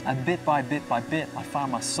 And bit by bit by bit, I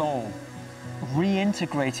found my soul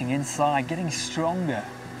reintegrating inside, getting stronger,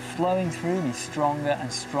 flowing through me stronger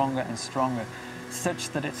and stronger and stronger, such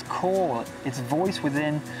that its core, its voice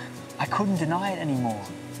within, I couldn't deny it anymore.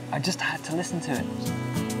 I just had to listen to it.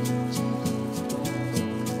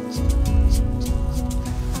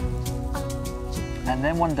 And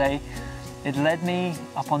then one day, it led me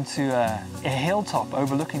up onto a hilltop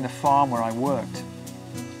overlooking the farm where I worked.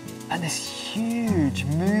 And this huge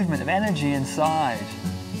movement of energy inside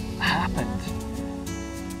happened,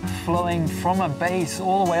 flowing from my base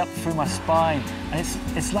all the way up through my spine. And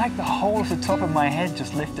it's like the whole of the top of my head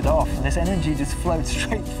just lifted off, and this energy just flowed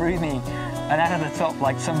straight through me and out of the top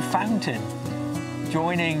like some fountain,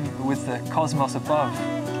 joining with the cosmos above.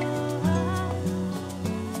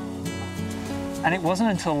 And it wasn't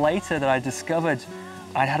until later that I discovered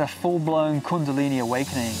I'd had a full-blown Kundalini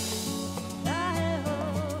awakening.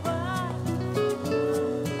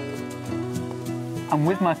 And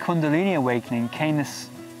with my Kundalini awakening came this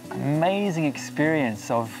amazing experience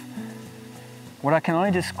of what I can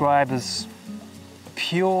only describe as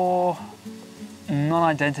pure,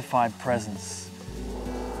 non-identified presence.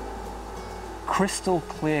 Crystal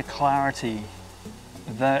clear clarity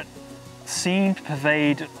that seemed to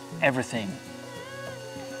pervade everything.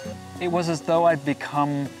 It was as though I'd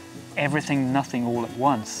become everything, nothing all at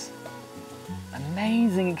once.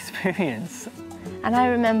 Amazing experience. And I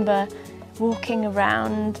remember walking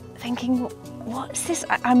around thinking, what's this?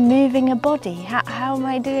 I'm moving a body. How am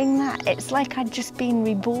I doing that? It's like I'd just been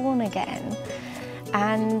reborn again.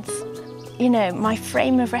 And, you know, my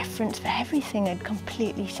frame of reference for everything had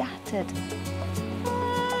completely shattered.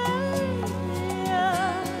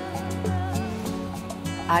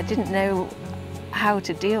 I didn't know how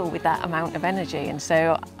to deal with that amount of energy, and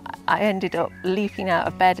so I ended up leaping out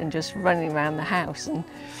of bed and just running around the house, and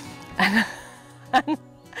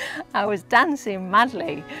I was dancing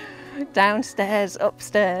madly downstairs,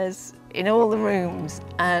 upstairs, in all the rooms,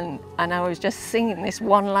 and I was just singing this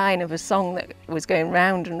one line of a song that was going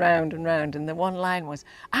round and round and round, and the one line was,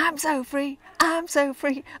 "I'm so free, I'm so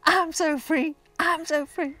free, I'm so free, I'm so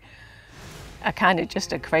free." A kind of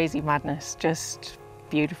just a crazy madness, just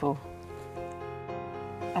beautiful.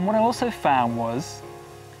 And what I also found was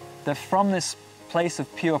that from this place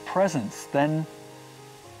of pure presence, then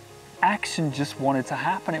action just wanted to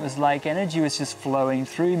happen. It was like energy was just flowing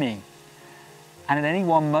through me. And at any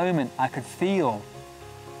one moment, I could feel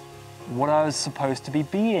what I was supposed to be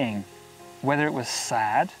being, whether it was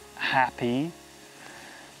sad, happy,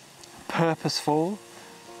 purposeful,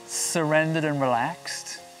 surrendered and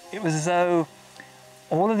relaxed. It was as though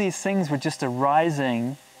all of these things were just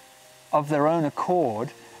arising of their own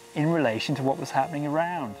accord in relation to what was happening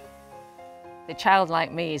around. The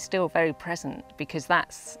childlike me is still very present because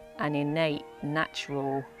that's an innate,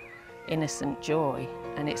 natural, innocent joy,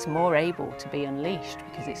 and it's more able to be unleashed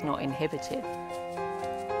because it's not inhibited.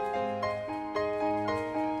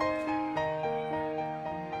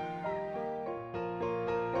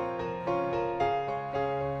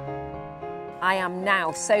 I am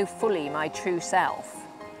now so fully my true self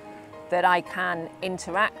that I can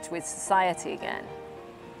interact with society again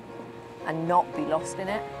and not be lost in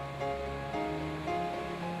it.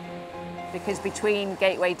 Because between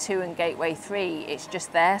Gateway 2 and Gateway 3, it's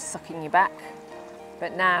just there sucking you back.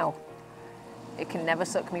 But now, it can never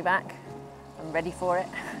suck me back. I'm ready for it.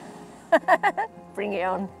 Bring it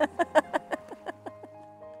on.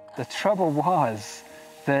 The trouble was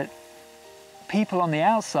that people on the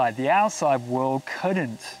outside world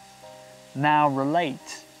couldn't now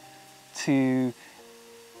relate to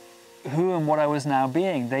who and what I was now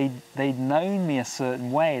being. They'd known me a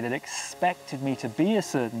certain way, they'd expected me to be a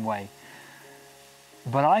certain way.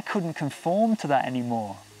 But I couldn't conform to that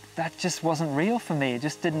anymore. That just wasn't real for me, it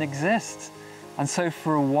just didn't exist. And so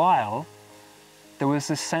for a while, there was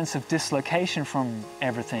this sense of dislocation from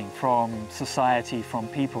everything, from society, from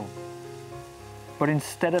people. But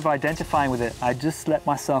instead of identifying with it, I just let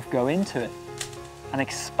myself go into it and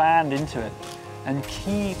expand into it and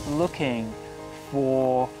keep looking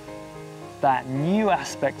for that new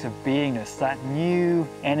aspect of beingness, that new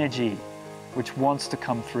energy which wants to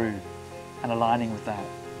come through, and aligning with that.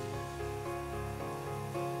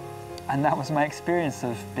 And that was my experience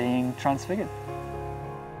of being transfigured.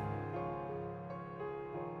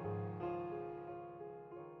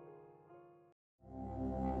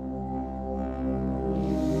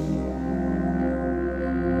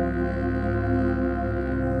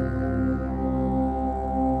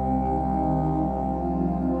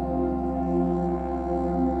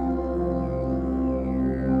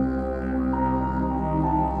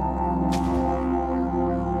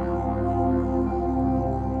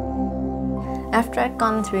 After I'd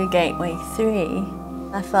gone through Gateway 3,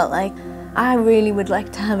 I felt like I really would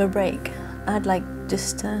like to have a break. I'd like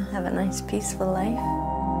just to have a nice peaceful life.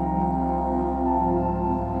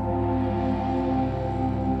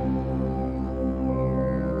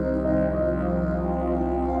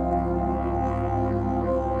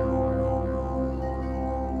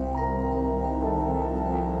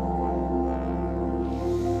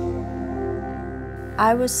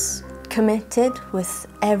 I was committed with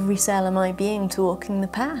every cell of my being to walking the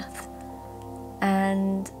path,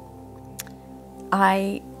 and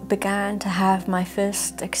I began to have my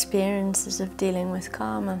first experiences of dealing with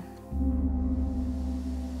karma.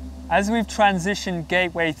 As we've transitioned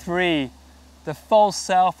Gateway 3, the false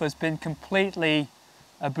self has been completely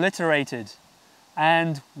obliterated,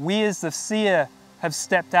 and we as the seer have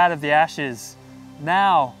stepped out of the ashes.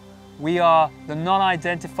 Now we are the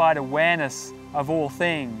non-identified awareness of all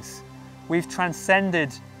things. We've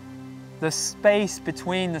transcended the space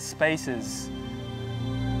between the spaces.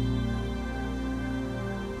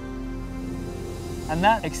 And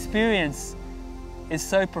that experience is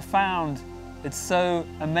so profound, it's so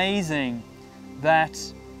amazing, that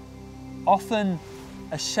often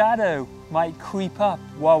a shadow might creep up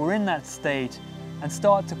while we're in that state and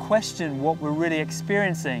start to question what we're really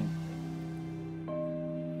experiencing.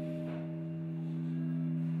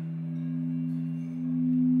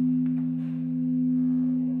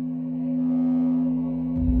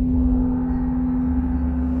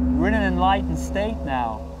 We're in an enlightened state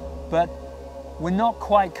now, but we're not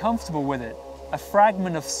quite comfortable with it. A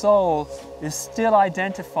fragment of soul is still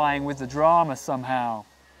identifying with the drama somehow.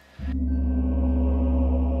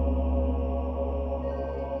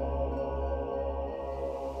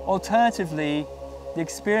 Alternatively, the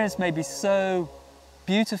experience may be so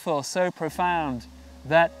beautiful, so profound,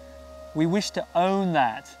 that we wish to own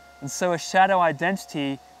that, and so a shadow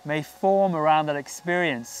identity may form around that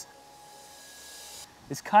experience.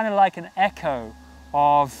 It's kind of like an echo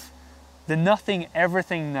of the nothing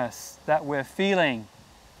everythingness that we're feeling.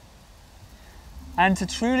 And to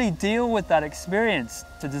truly deal with that experience,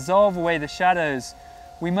 to dissolve away the shadows,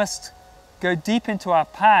 we must go deep into our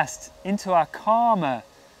past, into our karma,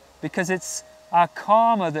 because it's our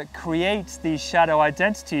karma that creates these shadow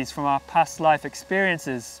identities from our past life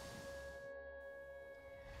experiences.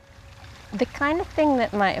 The kind of thing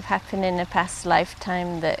that might have happened in a past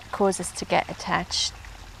lifetime that causes us to get attached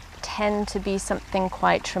tend to be something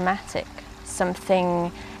quite traumatic,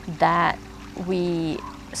 something that we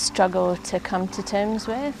struggle to come to terms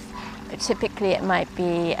with. Typically it might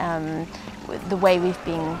be the way we've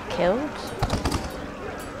been killed,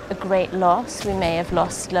 a great loss. We may have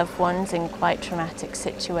lost loved ones in quite traumatic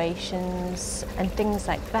situations and things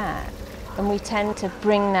like that. And we tend to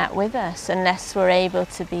bring that with us unless we're able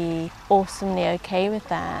to be awesomely okay with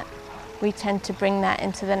that. We tend to bring that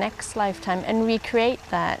into the next lifetime and recreate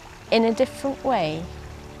that in a different way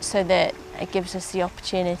so that it gives us the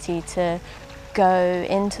opportunity to go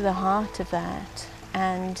into the heart of that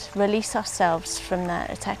and release ourselves from that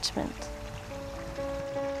attachment.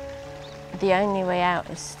 The only way out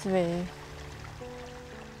is through.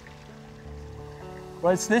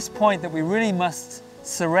 Well, it's this point that we really must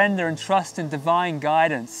surrender and trust in divine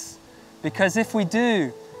guidance. Because if we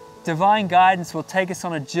do, divine guidance will take us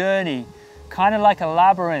on a journey, kind of like a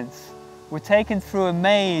labyrinth. We're taken through a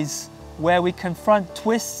maze where we confront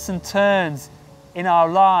twists and turns in our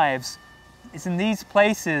lives. It's in these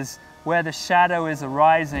places where the shadow is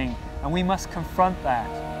arising, and we must confront that.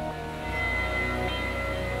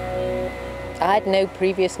 I had no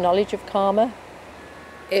previous knowledge of karma.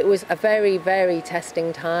 It was a very, very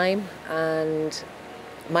testing time, and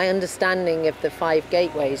my understanding of the 5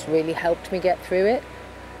 gateways really helped me get through it.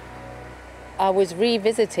 I was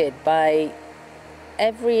revisited by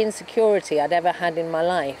every insecurity I'd ever had in my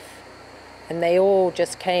life, and they all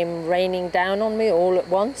just came raining down on me all at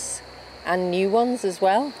once, and new ones as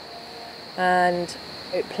well. And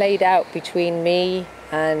it played out between me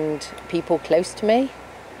and people close to me.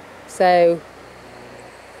 So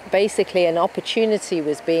basically an opportunity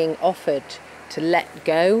was being offered to let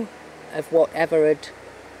go of whatever had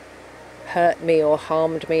hurt me or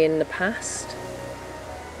harmed me in the past.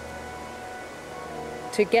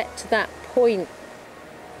 To get to that point,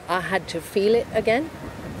 I had to feel it again.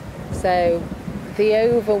 So the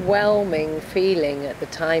overwhelming feeling at the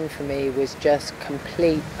time for me was just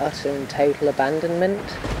complete, utter and total abandonment.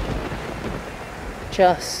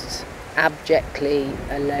 Just abjectly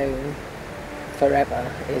alone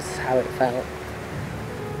forever is how it felt.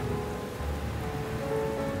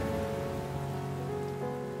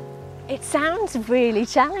 It sounds really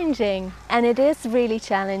challenging, and it is really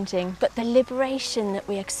challenging, but the liberation that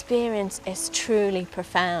we experience is truly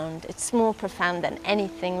profound. It's more profound than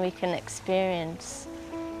anything we can experience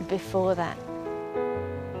before that.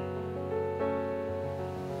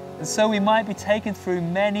 And so we might be taken through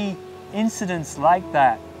many incidents like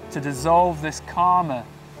that to dissolve this karma,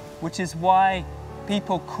 which is why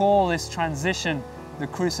people call this transition the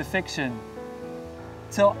crucifixion,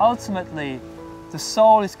 till ultimately the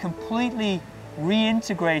soul is completely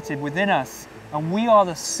reintegrated within us, and we are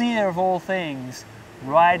the seer of all things,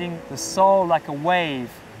 riding the soul like a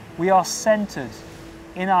wave. We are centered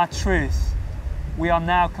in our truth. We are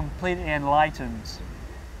now completely enlightened.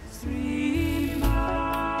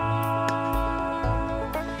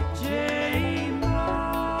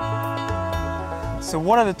 So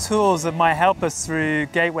what are the tools that might help us through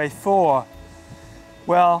Gateway 4?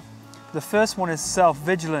 Well, the first one is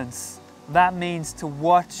self-vigilance. That means to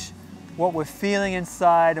watch what we're feeling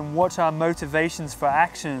inside and watch our motivations for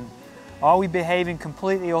action. Are we behaving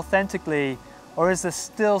completely authentically, or is there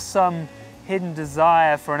still some hidden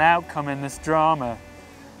desire for an outcome in this drama?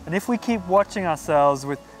 And if we keep watching ourselves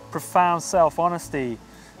with profound self-honesty,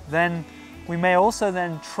 then we may also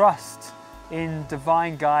then trust in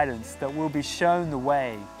divine guidance that we'll be shown the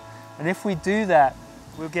way. And if we do that,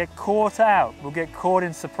 we'll get caught out, we'll get caught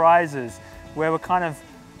in surprises where we're kind of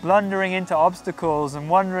blundering into obstacles and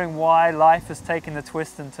wondering why life has taken the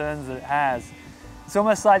twists and turns that it has. It's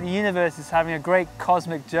almost like the universe is having a great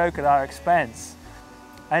cosmic joke at our expense.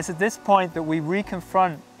 And it's at this point that we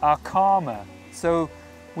reconfront our karma. So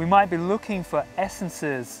we might be looking for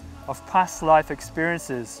essences of past life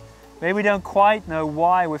experiences. Maybe we don't quite know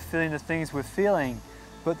why we're feeling the things we're feeling,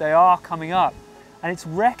 but they are coming up. And it's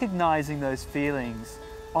recognizing those feelings,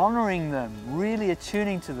 honoring them, really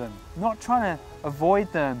attuning to them, not trying to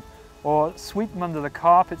avoid them or sweep them under the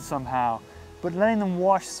carpet somehow, but letting them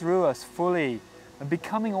wash through us fully and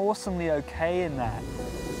becoming awesomely okay in that.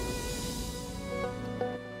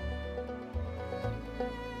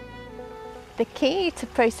 The key to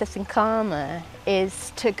processing karma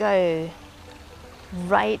is to go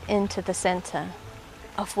right into the center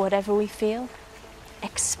of whatever we feel.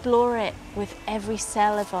 Explore it with every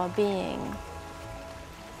cell of our being.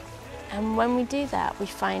 And when we do that, we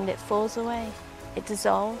find it falls away, it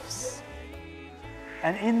dissolves.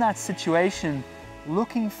 And in that situation,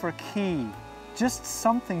 looking for a key, just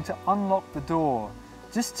something to unlock the door,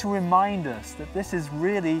 just to remind us that this is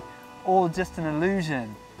really all just an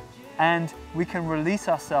illusion and we can release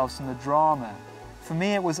ourselves from the drama. For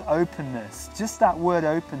me, it was openness. Just that word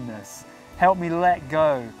openness helped me let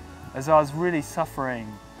go as I was really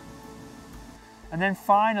suffering. And then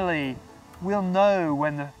finally, we'll know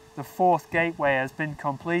when the fourth gateway has been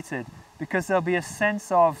completed, because there'll be a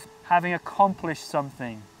sense of having accomplished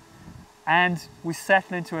something, and we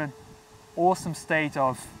settle into an awesome state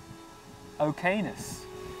of okayness.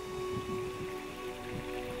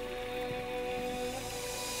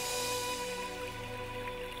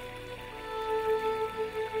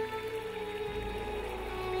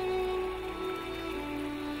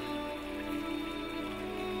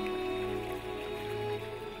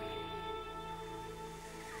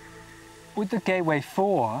 With the Gateway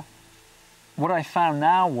 4, what I found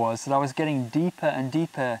now was that I was getting deeper and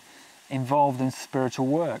deeper involved in spiritual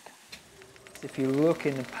work. If you look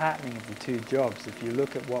in the patterning of the two jobs, if you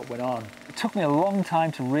look at what went on, it took me a long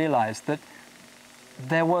time to realize that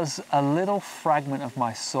there was a little fragment of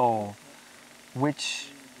my soul which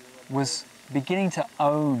was beginning to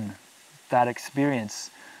own that experience,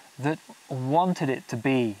 that wanted it to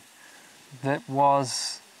be, that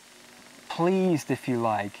was pleased, if you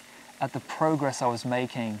like, at the progress I was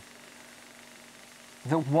making,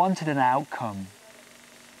 that wanted an outcome.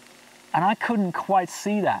 And I couldn't quite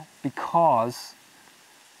see that because,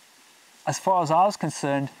 as far as I was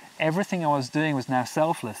concerned, everything I was doing was now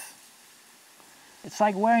selfless. It's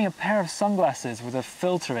like wearing a pair of sunglasses with a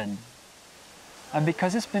filter in. And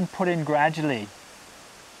because it's been put in gradually,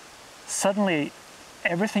 suddenly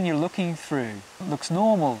everything you're looking through looks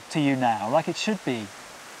normal to you now, like it should be.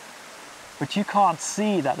 But you can't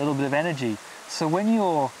see that little bit of energy. So when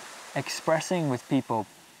you're expressing with people,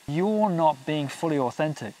 you're not being fully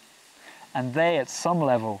authentic. And they, at some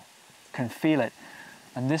level, can feel it.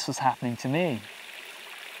 And this was happening to me.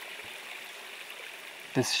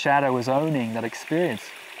 This shadow was owning that experience.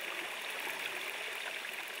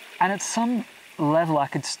 And at some level, I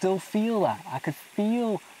could still feel that. I could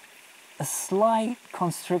feel a slight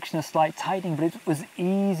constriction, a slight tightening, but it was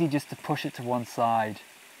easy just to push it to one side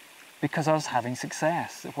because I was having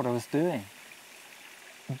success at what I was doing.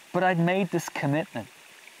 But I'd made this commitment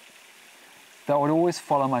that I would always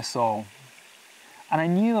follow my soul. And I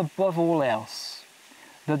knew above all else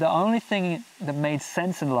that the only thing that made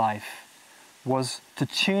sense in life was to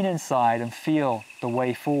tune inside and feel the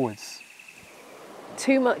way forwards.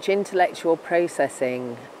 Too much intellectual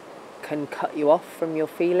processing can cut you off from your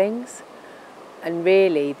feelings. And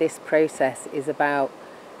really, this process is about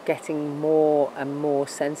getting more and more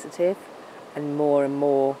sensitive and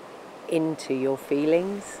more into your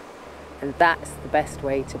feelings. And that's the best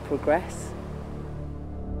way to progress.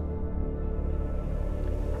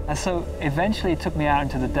 And so eventually it took me out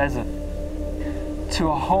into the desert to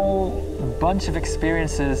a whole bunch of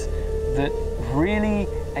experiences that really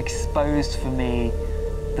exposed for me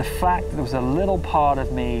the fact that there was a little part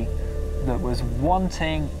of me that was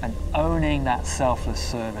wanting and owning that selfless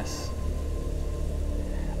service.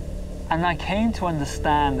 And I came to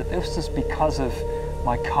understand that this was because of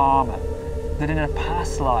my karma, that in a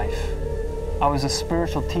past life I was a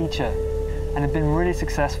spiritual teacher and had been really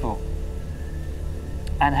successful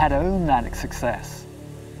and had owned that success.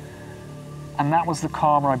 And that was the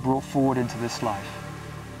karma I brought forward into this life.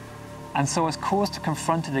 And so I was caused to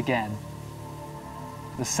confront it again,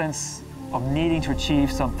 the sense of needing to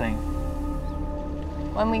achieve something.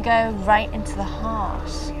 When we go right into the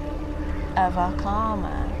heart of our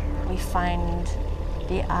karma, we find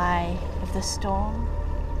the eye of the storm.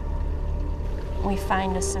 We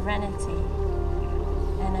find a serenity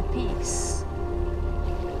and a peace.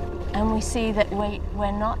 And we see that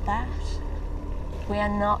we're not that. We are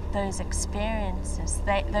not those experiences.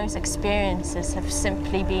 Those experiences have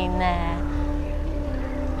simply been there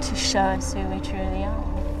to show us who we truly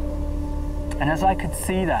are. And as I could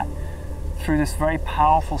see that through this very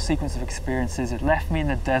powerful sequence of experiences, it left me in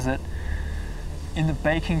the desert, in the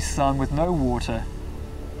baking sun with no water,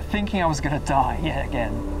 thinking I was going to die yet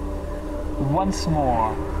again. Once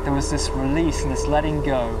more, there was this release and this letting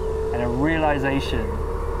go and a realization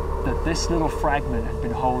that this little fragment had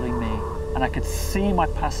been holding me, and I could see my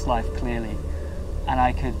past life clearly, and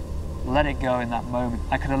I could let it go in that moment.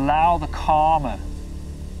 I could allow the karma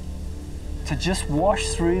to just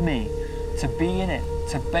wash through me, to be in it,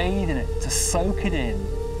 to bathe in it, to soak it in,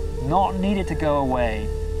 not need it to go away,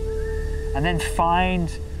 and then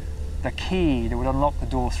find the key that would unlock the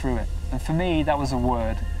door through it. And for me, that was a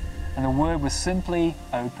word. and the word was simply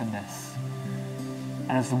openness.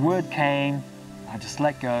 And as the word came, I just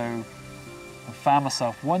let go and found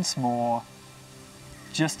myself once more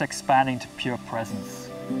just expanding to pure presence.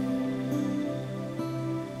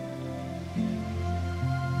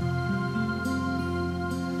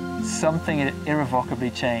 Something had irrevocably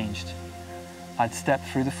changed. I'd stepped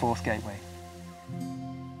through the fourth gateway.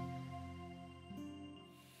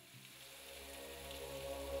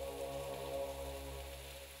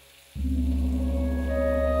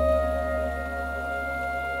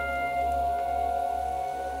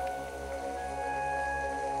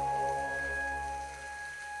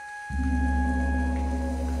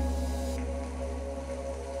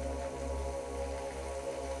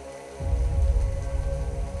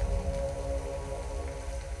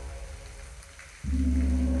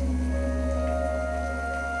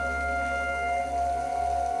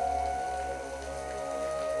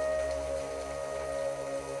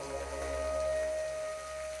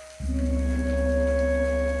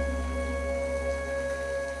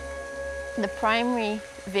 The primary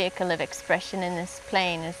vehicle of expression in this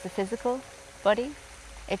plane is the physical body.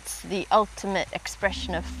 It's the ultimate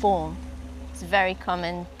expression of form. It's very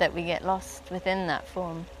common that we get lost within that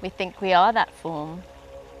form. We think we are that form.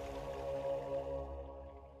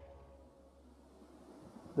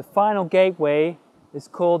 The final gateway is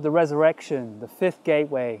called the resurrection, the fifth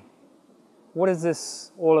gateway. What is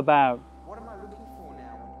this all about? What am I looking for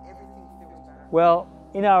now when everything feels bad? Well,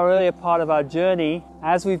 in our earlier part of our journey,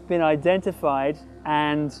 as we've been identified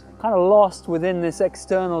and kind of lost within this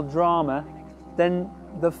external drama, then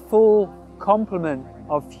the full complement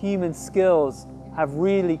of human skills have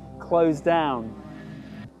really closed down.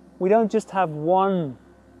 We don't just have one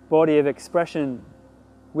body of expression,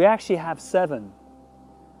 we actually have 7.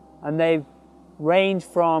 And they range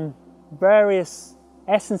from various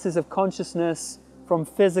essences of consciousness, from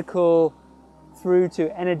physical through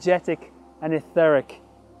to energetic and etheric,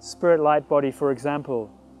 spirit light body, for example.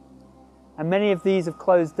 And many of these have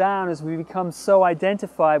closed down as we become so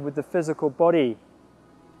identified with the physical body.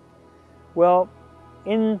 Well,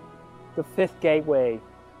 in the fifth gateway,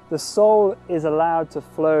 the soul is allowed to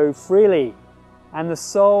flow freely, and the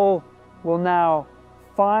soul will now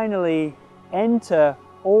finally enter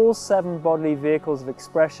all 7 bodily vehicles of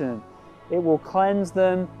expression. It will cleanse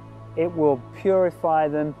them, it will purify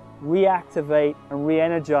them, reactivate and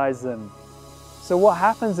re-energize them. So what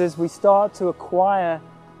happens is we start to acquire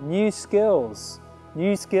new skills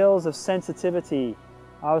of sensitivity.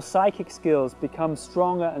 Our psychic skills become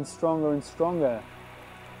stronger and stronger and stronger.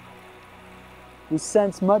 We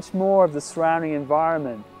sense much more of the surrounding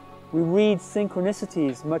environment. We read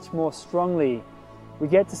synchronicities much more strongly. We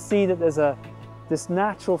get to see that there's this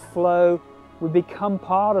natural flow. We become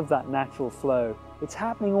part of that natural flow. It's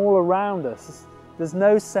happening all around us. There's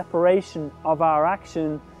no separation of our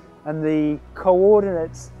action and the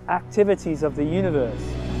coordinate activities of the universe.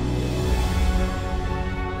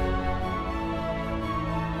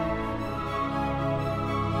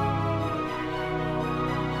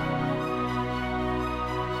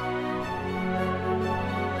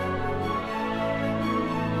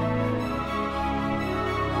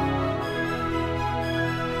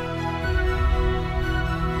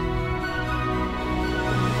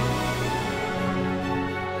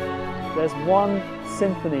 There's one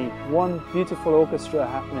symphony, one beautiful orchestra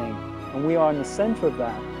happening, and we are in the center of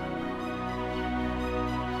that.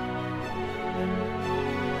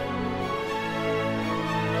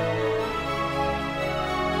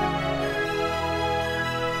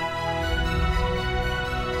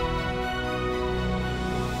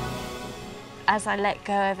 As I let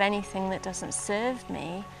go of anything that doesn't serve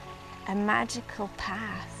me, a magical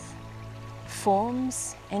path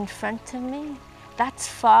forms in front of me. That's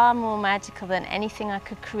far more magical than anything I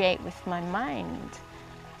could create with my mind.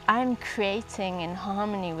 I'm creating in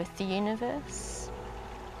harmony with the universe,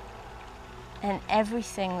 and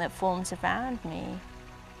everything that forms around me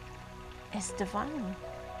is divine.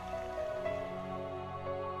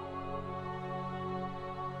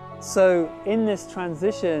 So in this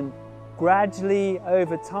transition, gradually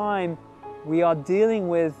over time, we are dealing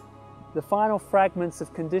with the final fragments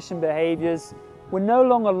of conditioned behaviors. We're no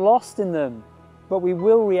longer lost in them, but we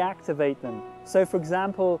will reactivate them. So for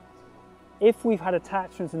example, if we've had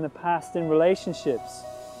attachments in the past in relationships,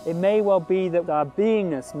 it may well be that our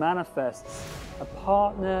beingness manifests a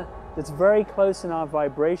partner that's very close in our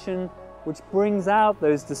vibration, which brings out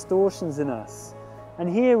those distortions in us. And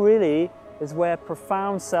here really is where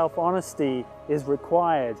profound self-honesty is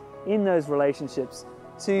required in those relationships,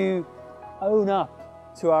 to own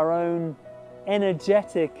up to our own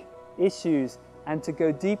energetic issues and to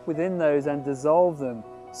go deep within those and dissolve them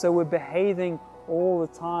So we're behaving all the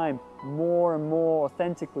time more and more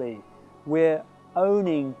authentically. We're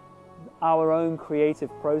owning our own creative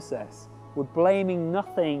process. We're blaming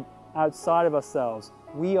nothing outside of ourselves.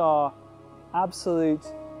 We are absolute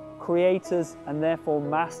creators and therefore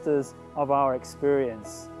masters of our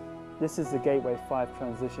experience. This is the Gateway 5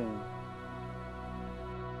 transition.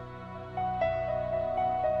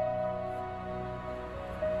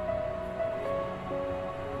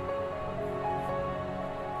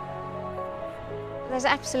 There's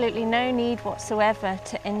absolutely no need whatsoever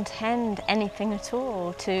to intend anything at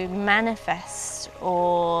all, to manifest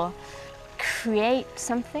or create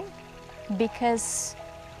something, because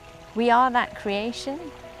we are that creation.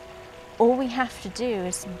 All we have to do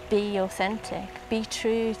is be authentic, be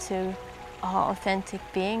true to our authentic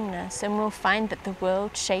beingness, and we'll find that the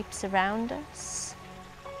world shapes around us.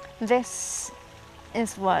 This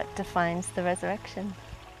is what defines the resurrection.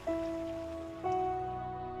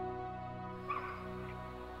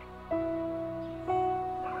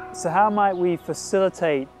 So how might we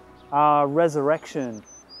facilitate our resurrection?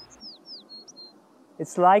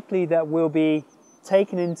 It's likely that we'll be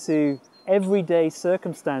taken into everyday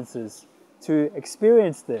circumstances to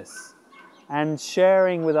experience this, and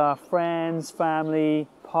sharing with our friends, family,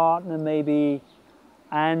 partner maybe.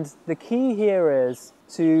 And the key here is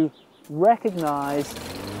to recognize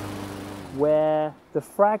where the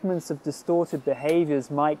fragments of distorted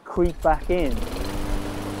behaviors might creep back in.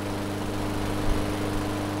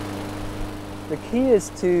 The key is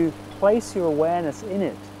to place your awareness in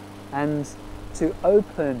it, and to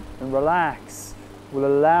open and relax will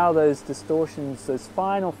allow those distortions, those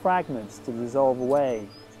final fragments, to dissolve away.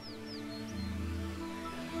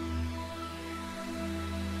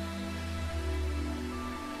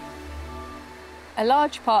 A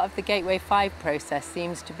large part of the Gateway 5 process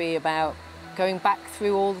seems to be about going back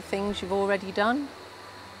through all the things you've already done,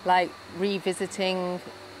 like revisiting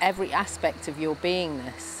every aspect of your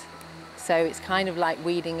beingness. So it's kind of like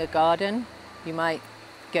weeding a garden. You might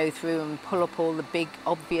go through and pull up all the big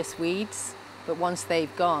obvious weeds, but once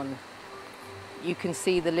they've gone, you can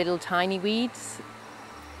see the little tiny weeds,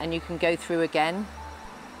 and you can go through again,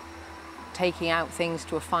 taking out things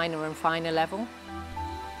to a finer and finer level.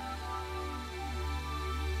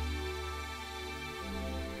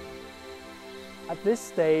 At this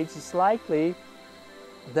stage, it's likely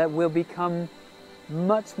that we'll become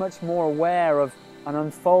much more aware of an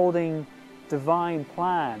unfolding divine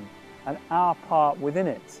plan and our part within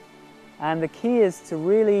it. And the key is to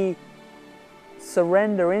really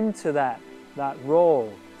surrender into that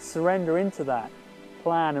role, surrender into that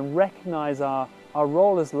plan, and recognize our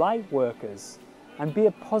role as light workers and be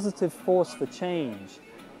a positive force for change.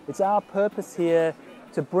 It's our purpose here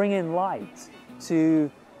to bring in light,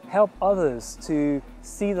 to help others to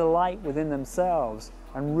see the light within themselves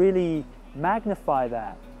and really magnify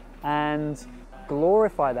that and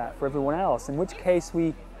glorify that for everyone else, in which case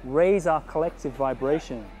we raise our collective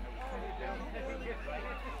vibration.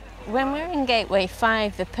 When we're in Gateway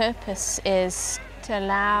 5, the purpose is to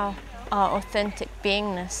allow our authentic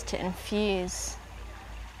beingness to infuse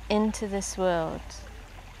into this world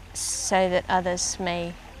so that others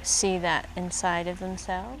may see that inside of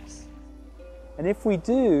themselves. And if we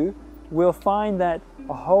do, we'll find that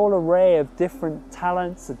a whole array of different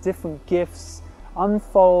talents, of different gifts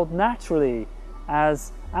unfold naturally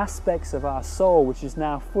as aspects of our soul, which is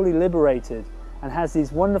now fully liberated and has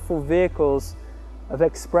these wonderful vehicles of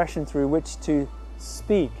expression through which to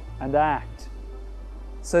speak and act.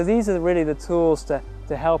 So these are really the tools to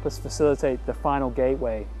help us facilitate the final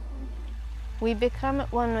gateway. We become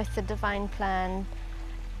at one with the divine plan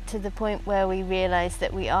to the point where we realize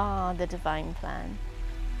that we are the divine plan.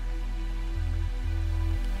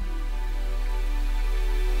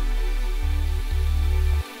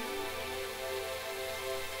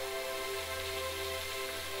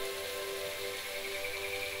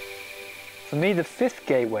 For me, the fifth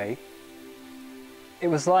gateway, it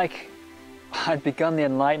was like I'd begun the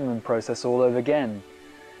enlightenment process all over again,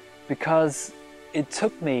 because it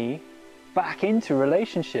took me back into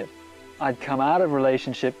relationship. I'd come out of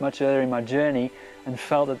relationship much earlier in my journey and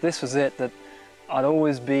felt that this was it, that I'd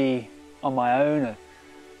always be on my own,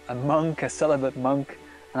 a monk, a celibate monk,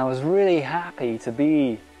 and I was really happy to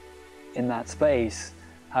be in that space,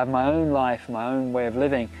 have my own life, my own way of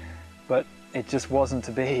living, but it just wasn't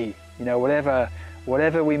to be. You know,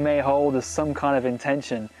 whatever we may hold as some kind of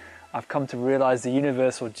intention, I've come to realize the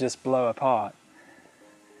universe will just blow apart.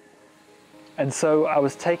 And so I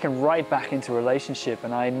was taken right back into relationship,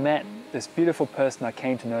 and I met this beautiful person I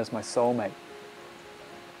came to know as my soulmate.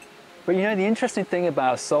 But you know, the interesting thing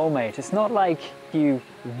about a soulmate, it's not like you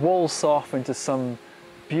waltz off into some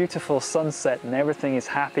beautiful sunset and everything is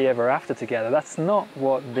happy ever after together. That's not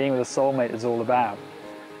what being with a soulmate is all about.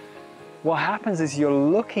 What happens is you're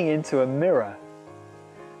looking into a mirror,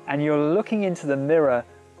 and you're looking into the mirror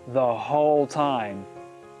the whole time,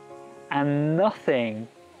 and nothing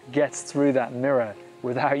gets through that mirror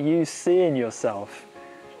without you seeing yourself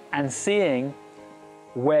and seeing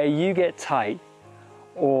where you get tight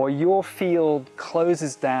or your field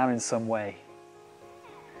closes down in some way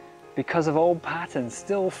because of old patterns,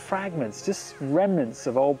 still fragments, just remnants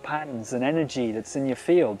of old patterns and energy that's in your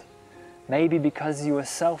field. Maybe because you were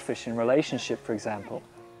selfish in relationship, for example.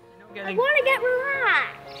 I want to get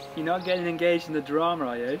relaxed. You're not getting engaged in the drama,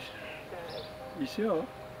 are you? You sure?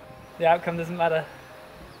 The outcome doesn't matter.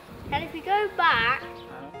 And if we go back...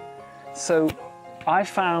 So I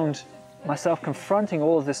found myself confronting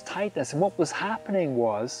all of this tightness, and what was happening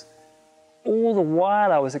was, all the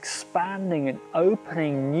while I was expanding and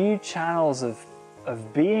opening new channels of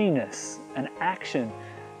beingness and action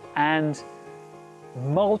and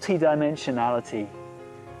multi-dimensionality.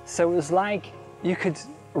 So it was like you could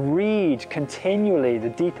read continually the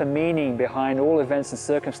deeper meaning behind all events and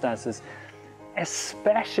circumstances,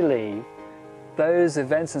 especially those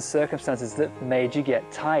events and circumstances that made you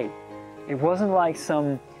get tight. It wasn't like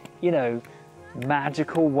some, you know,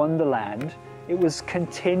 magical wonderland. It was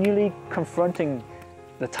continually confronting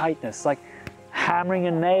the tightness, like hammering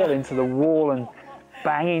a nail into the wall and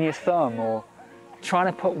banging your thumb, or trying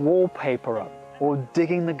to put wallpaper up, or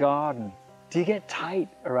digging the garden. Do you get tight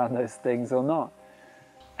around those things or not?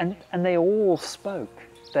 And they all spoke.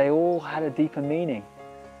 They all had a deeper meaning.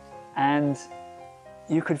 And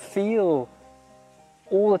you could feel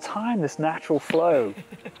all the time this natural flow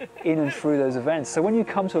in and through those events. So when you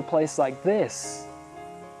come to a place like this,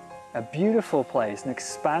 a beautiful place, an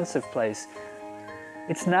expansive place,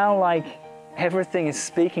 it's now like everything is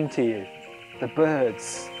speaking to you. The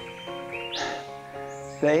birds,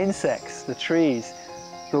 the insects, the trees,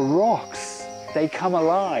 the rocks, they come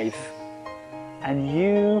alive, and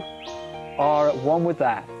you are at one with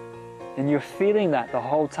that, and you're feeling that the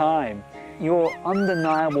whole time. Your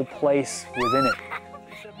undeniable place within it.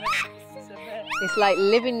 It's like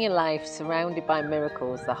living your life surrounded by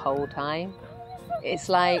miracles the whole time. It's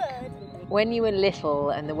like when you were little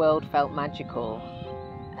and the world felt magical,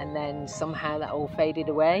 and then somehow that all faded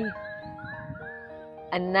away.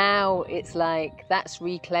 And now it's like that's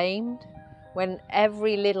reclaimed when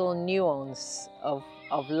every little nuance of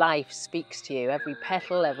life speaks to you. Every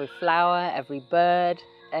petal, every flower, every bird,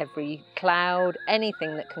 every cloud,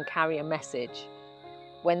 anything that can carry a message.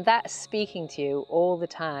 When that's speaking to you all the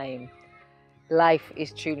time, life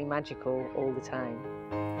is truly magical all the time.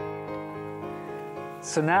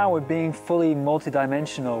 So now we're being fully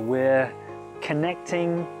multidimensional. We're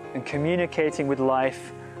connecting and communicating with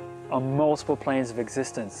life on multiple planes of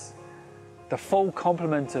existence. The full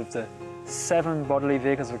complement of the 7 bodily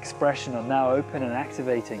vehicles of expression are now open and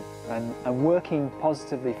activating and working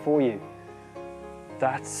positively for you.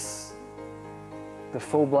 That's the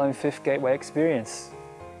full-blown 5th gateway experience.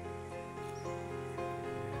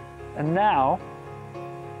 And now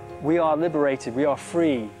we are liberated, we are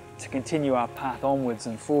free to continue our path onwards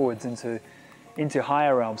and forwards into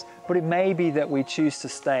higher realms. But it may be that we choose to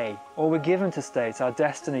stay, or we're given to stay. It's our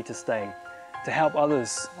destiny to stay, to help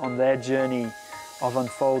others on their journey of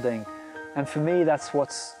unfolding. And for me, that's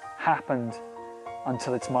what's happened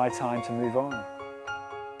until it's my time to move on.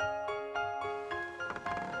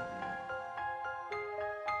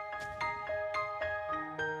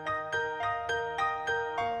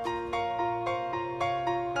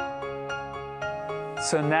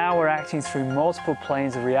 So now we're acting through multiple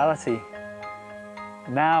planes of reality.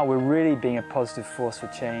 Now we're really being a positive force for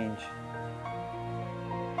change.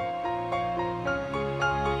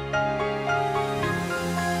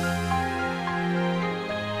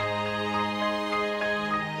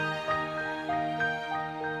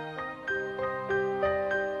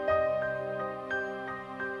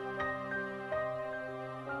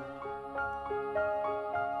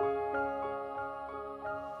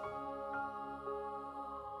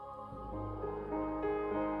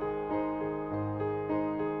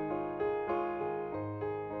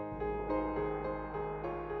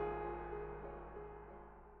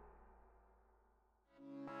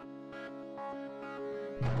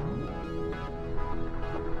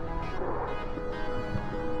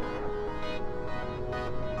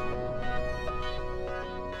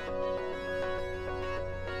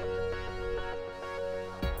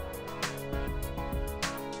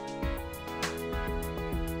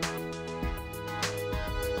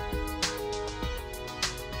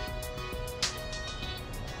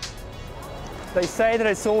 They say that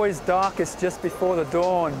it's always darkest just before the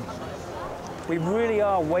dawn. We really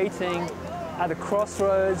are waiting at the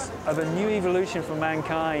crossroads of a new evolution for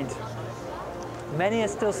mankind. Many are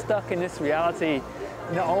still stuck in this reality,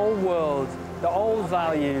 in the old world, the old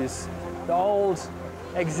values, the old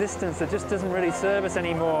existence that just doesn't really serve us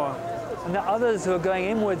anymore. And there are others who are going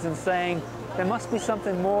inwards and saying, there must be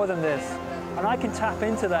something more than this. And I can tap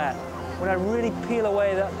into that when I really peel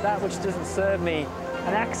away that which doesn't serve me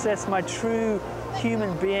and access my true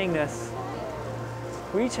human beingness.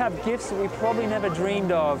 We each have gifts that we probably never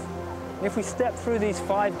dreamed of. And if we step through these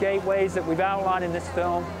 5 gateways that we've outlined in this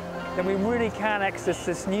film, then we really can access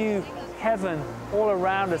this new heaven all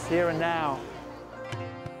around us here and now.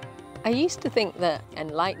 I used to think that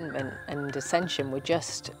enlightenment and ascension were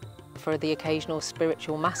just for the occasional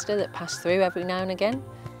spiritual master that passed through every now and again.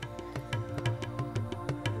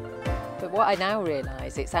 But what I now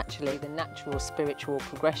realise, it's actually the natural spiritual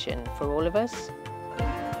progression for all of us.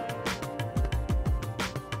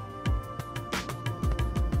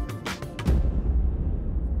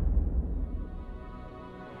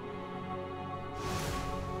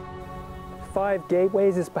 Five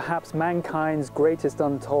Gateways is perhaps mankind's greatest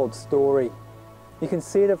untold story. You can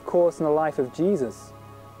see it, of course, in the life of Jesus,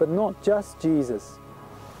 but not just Jesus.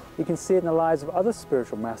 You can see it in the lives of other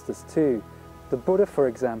spiritual masters too. The Buddha, for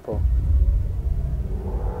example.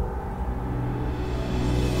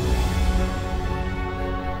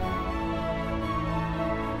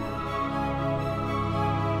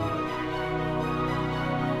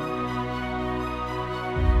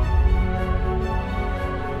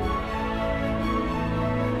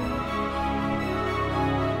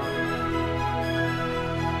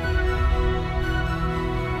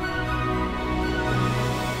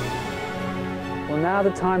 Now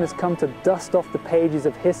the time has come to dust off the pages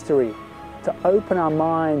of history, to open our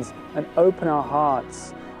minds and open our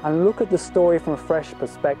hearts and look at the story from a fresh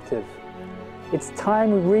perspective. It's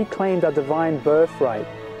time we reclaimed our divine birthright,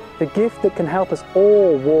 the gift that can help us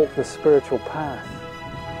all walk the spiritual path.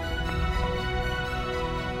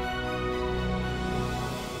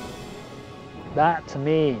 That, to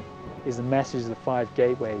me, is the message of the 5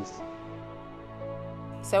 Gateways.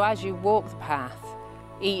 So as you walk the path,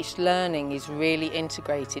 each learning is really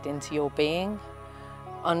integrated into your being.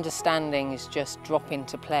 Understanding is just drop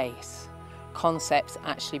into place. Concepts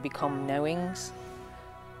actually become knowings.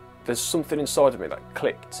 There's something inside of me that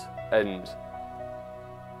clicked, and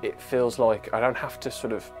it feels like I don't have to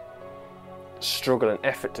sort of struggle and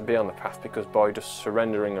effort to be on the path, because by just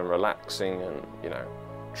surrendering and relaxing and, you know,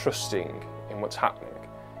 trusting in what's happening,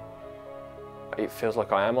 it feels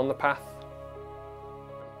like I am on the path.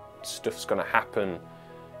 Stuff's going to happen,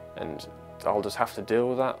 and I'll just have to deal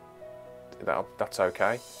with that. That's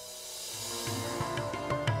okay.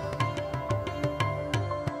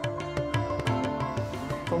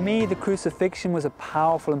 For me, the crucifixion was a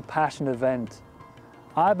powerful and passionate event.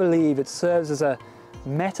 I believe it serves as a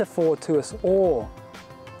metaphor to us all.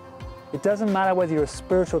 It doesn't matter whether you're a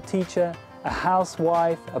spiritual teacher, a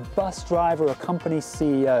housewife, a bus driver, or a company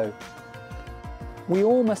CEO. We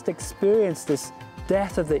all must experience this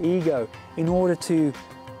death of the ego in order to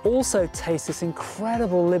also taste this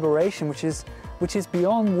incredible liberation which is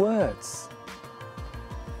beyond words.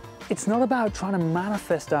 It's not about trying to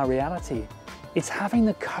manifest our reality. It's having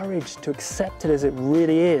the courage to accept it as it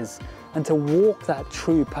really is and to walk that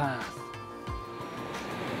true path.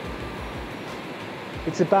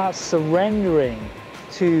 It's about surrendering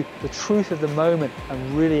to the truth of the moment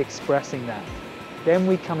and really expressing that. Then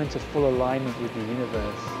we come into full alignment with the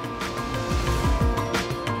universe.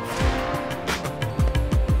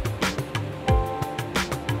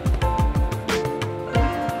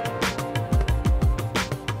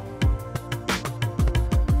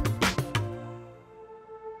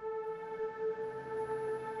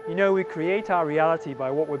 You know, we create our reality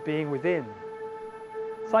by what we're being within.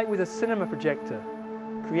 It's like with a cinema projector,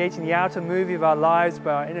 creating the outer movie of our lives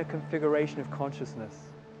by our inner configuration of consciousness.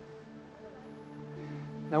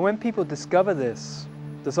 Now, when people discover this,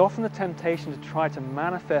 there's often a temptation to try to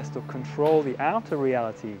manifest or control the outer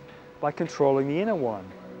reality by controlling the inner one.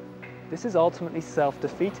 This is ultimately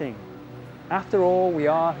self-defeating. After all, we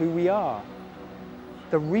are who we are.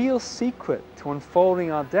 The real secret to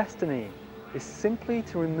unfolding our destiny is simply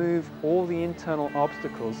to remove all the internal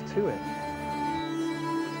obstacles to it.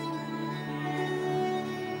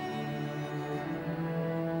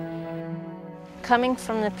 Coming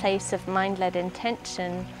from the place of mind-led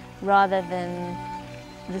intention rather than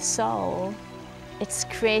the soul, it's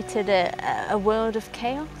created a world of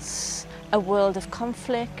chaos, a world of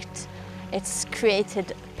conflict. It's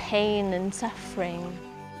created pain and suffering.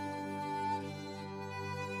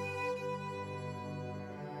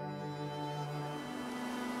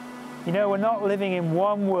 You know, we're not living in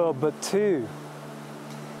one world, but two.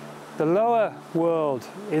 The lower world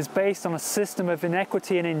is based on a system of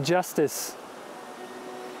inequity and injustice.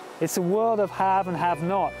 It's a world of have and have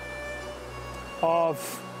not,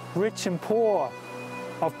 of rich and poor,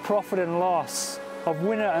 of profit and loss, of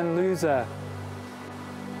winner and loser.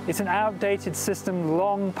 It's an outdated system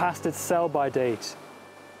long past its sell-by date.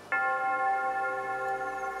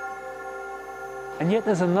 And yet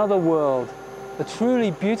there's another world, a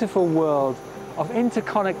truly beautiful world of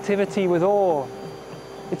interconnectivity with all.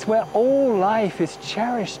 It's where all life is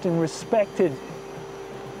cherished and respected.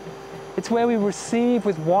 It's where we receive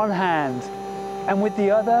with one hand, and with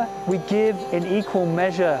the other we give in equal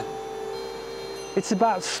measure. It's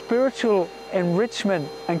about spiritual enrichment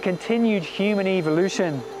and continued human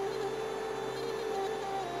evolution.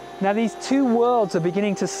 Now these two worlds are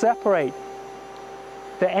beginning to separate.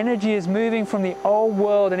 The energy is moving from the old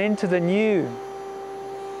world and into the new.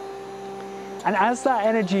 And as that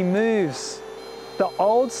energy moves, the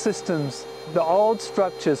old systems, the old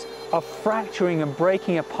structures are fracturing and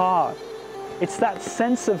breaking apart. It's that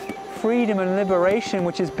sense of freedom and liberation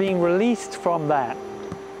which is being released from that.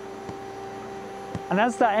 And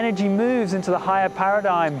as that energy moves into the higher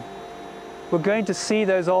paradigm, we're going to see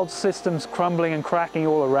those old systems crumbling and cracking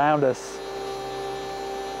all around us.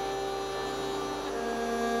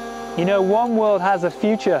 You know, one world has a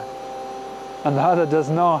future and the other does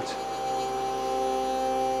not.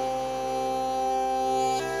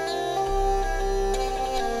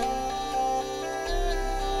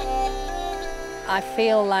 I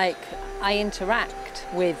feel like I interact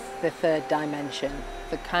with the third dimension,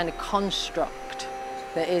 the kind of construct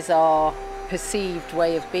that is our perceived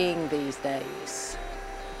way of being these days.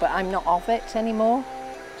 But I'm not of it anymore.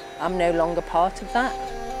 I'm no longer part of that.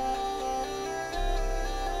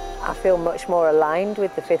 I feel much more aligned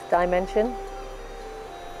with the fifth dimension.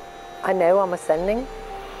 I know I'm ascending.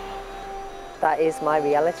 That is my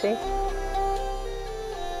reality.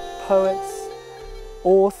 Poets,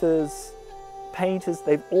 authors, painters,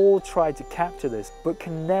 they've all tried to capture this, but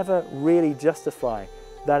can never really justify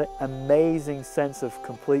that amazing sense of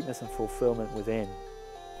completeness and fulfillment within.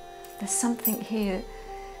 There's something here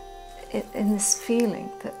in this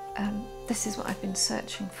feeling that this is what I've been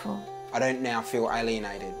searching for. I don't now feel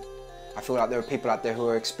alienated. I feel like there are people out there who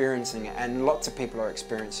are experiencing it, and lots of people are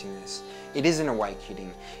experiencing this. It is an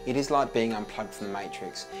awakening. It is like being unplugged from the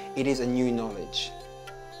matrix. It is a new knowledge.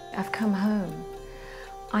 I've come home.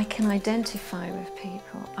 I can identify with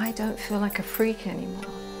people. I don't feel like a freak anymore.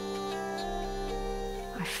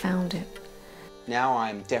 I found it. Now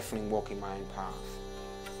I'm definitely walking my own path.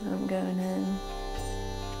 I'm going in.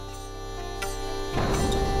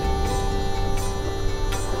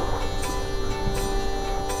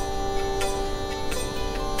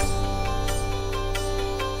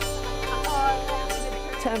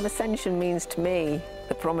 The term ascension means to me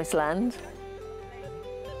the promised land.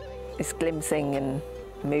 It's glimpsing and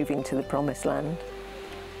moving to the promised land.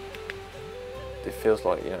 It feels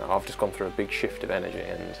like, you know, I've just gone through a big shift of energy,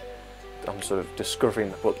 and I'm sort of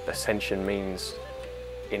discovering what ascension means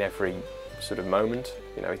in every sort of moment.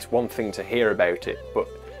 You know, it's one thing to hear about it, but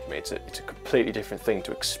I mean, it's a completely different thing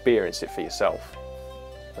to experience it for yourself.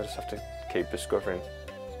 I just have to keep discovering.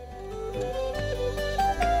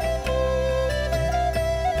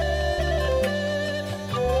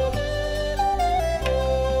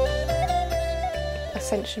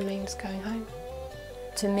 Ascension means going home.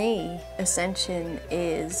 To me, ascension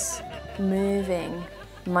is moving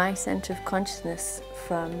my centre of consciousness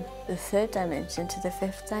from the third dimension to the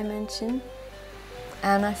fifth dimension.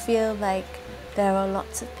 And I feel like there are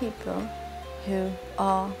lots of people who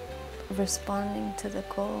are responding to the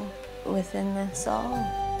call within their soul.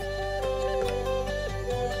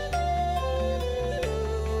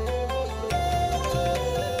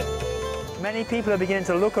 Many people are beginning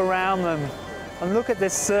to look around them and look at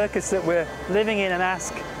this circus that we're living in and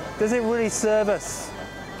ask, does it really serve us?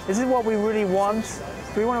 Is it what we really want?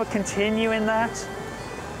 Do we want to continue in that?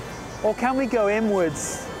 Or can we go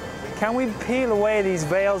inwards? Can we peel away these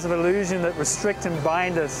veils of illusion that restrict and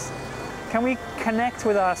bind us? Can we connect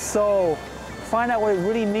with our soul, find out what it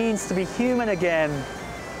really means to be human again,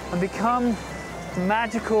 and become the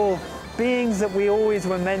magical beings that we always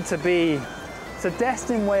were meant to be? It's a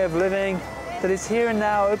destined way of living that is here and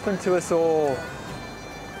now open to us all.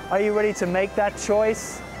 Are you ready to make that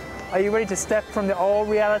choice? Are you ready to step from the old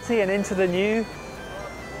reality and into the new?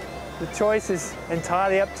 The choice is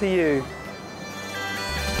entirely up to you.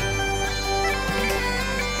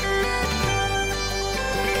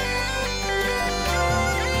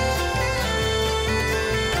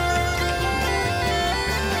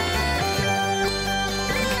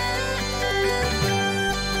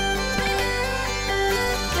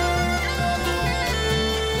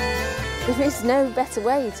 There is no better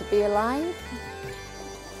way to be alive.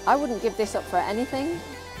 I wouldn't give this up for anything.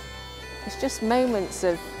 It's just moments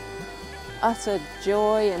of utter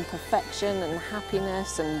joy and perfection and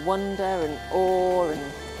happiness and wonder and awe,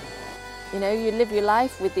 and you know, you live your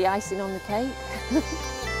life with the icing on the cake.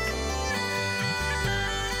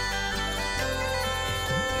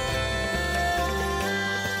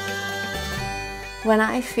 When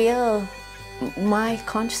I feel my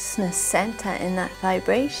consciousness center in that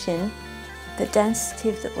vibration, the density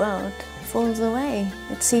of the world falls away.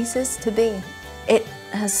 It ceases to be. It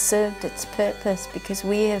has served its purpose because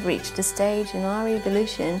we have reached a stage in our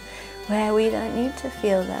evolution where we don't need to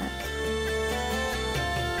feel that.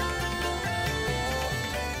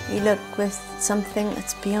 We look with something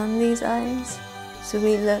that's beyond these eyes, so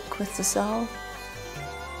we look with the soul.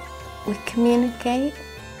 We communicate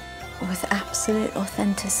with absolute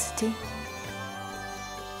authenticity.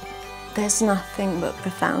 There's nothing but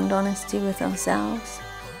profound honesty with ourselves.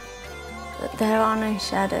 But there are no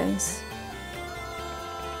shadows.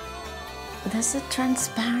 There's a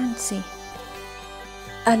transparency,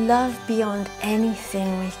 a love beyond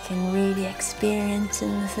anything we can really experience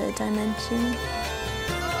in the third dimension.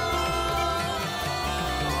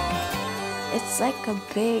 It's like a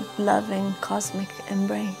big, loving, cosmic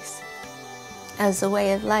embrace as a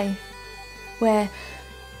way of life, where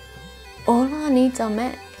all our needs are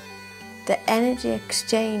met. The energy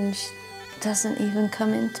exchange doesn't even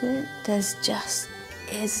come into it. There's just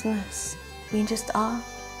isness. We just are.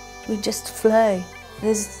 We just flow.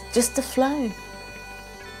 There's just a flow.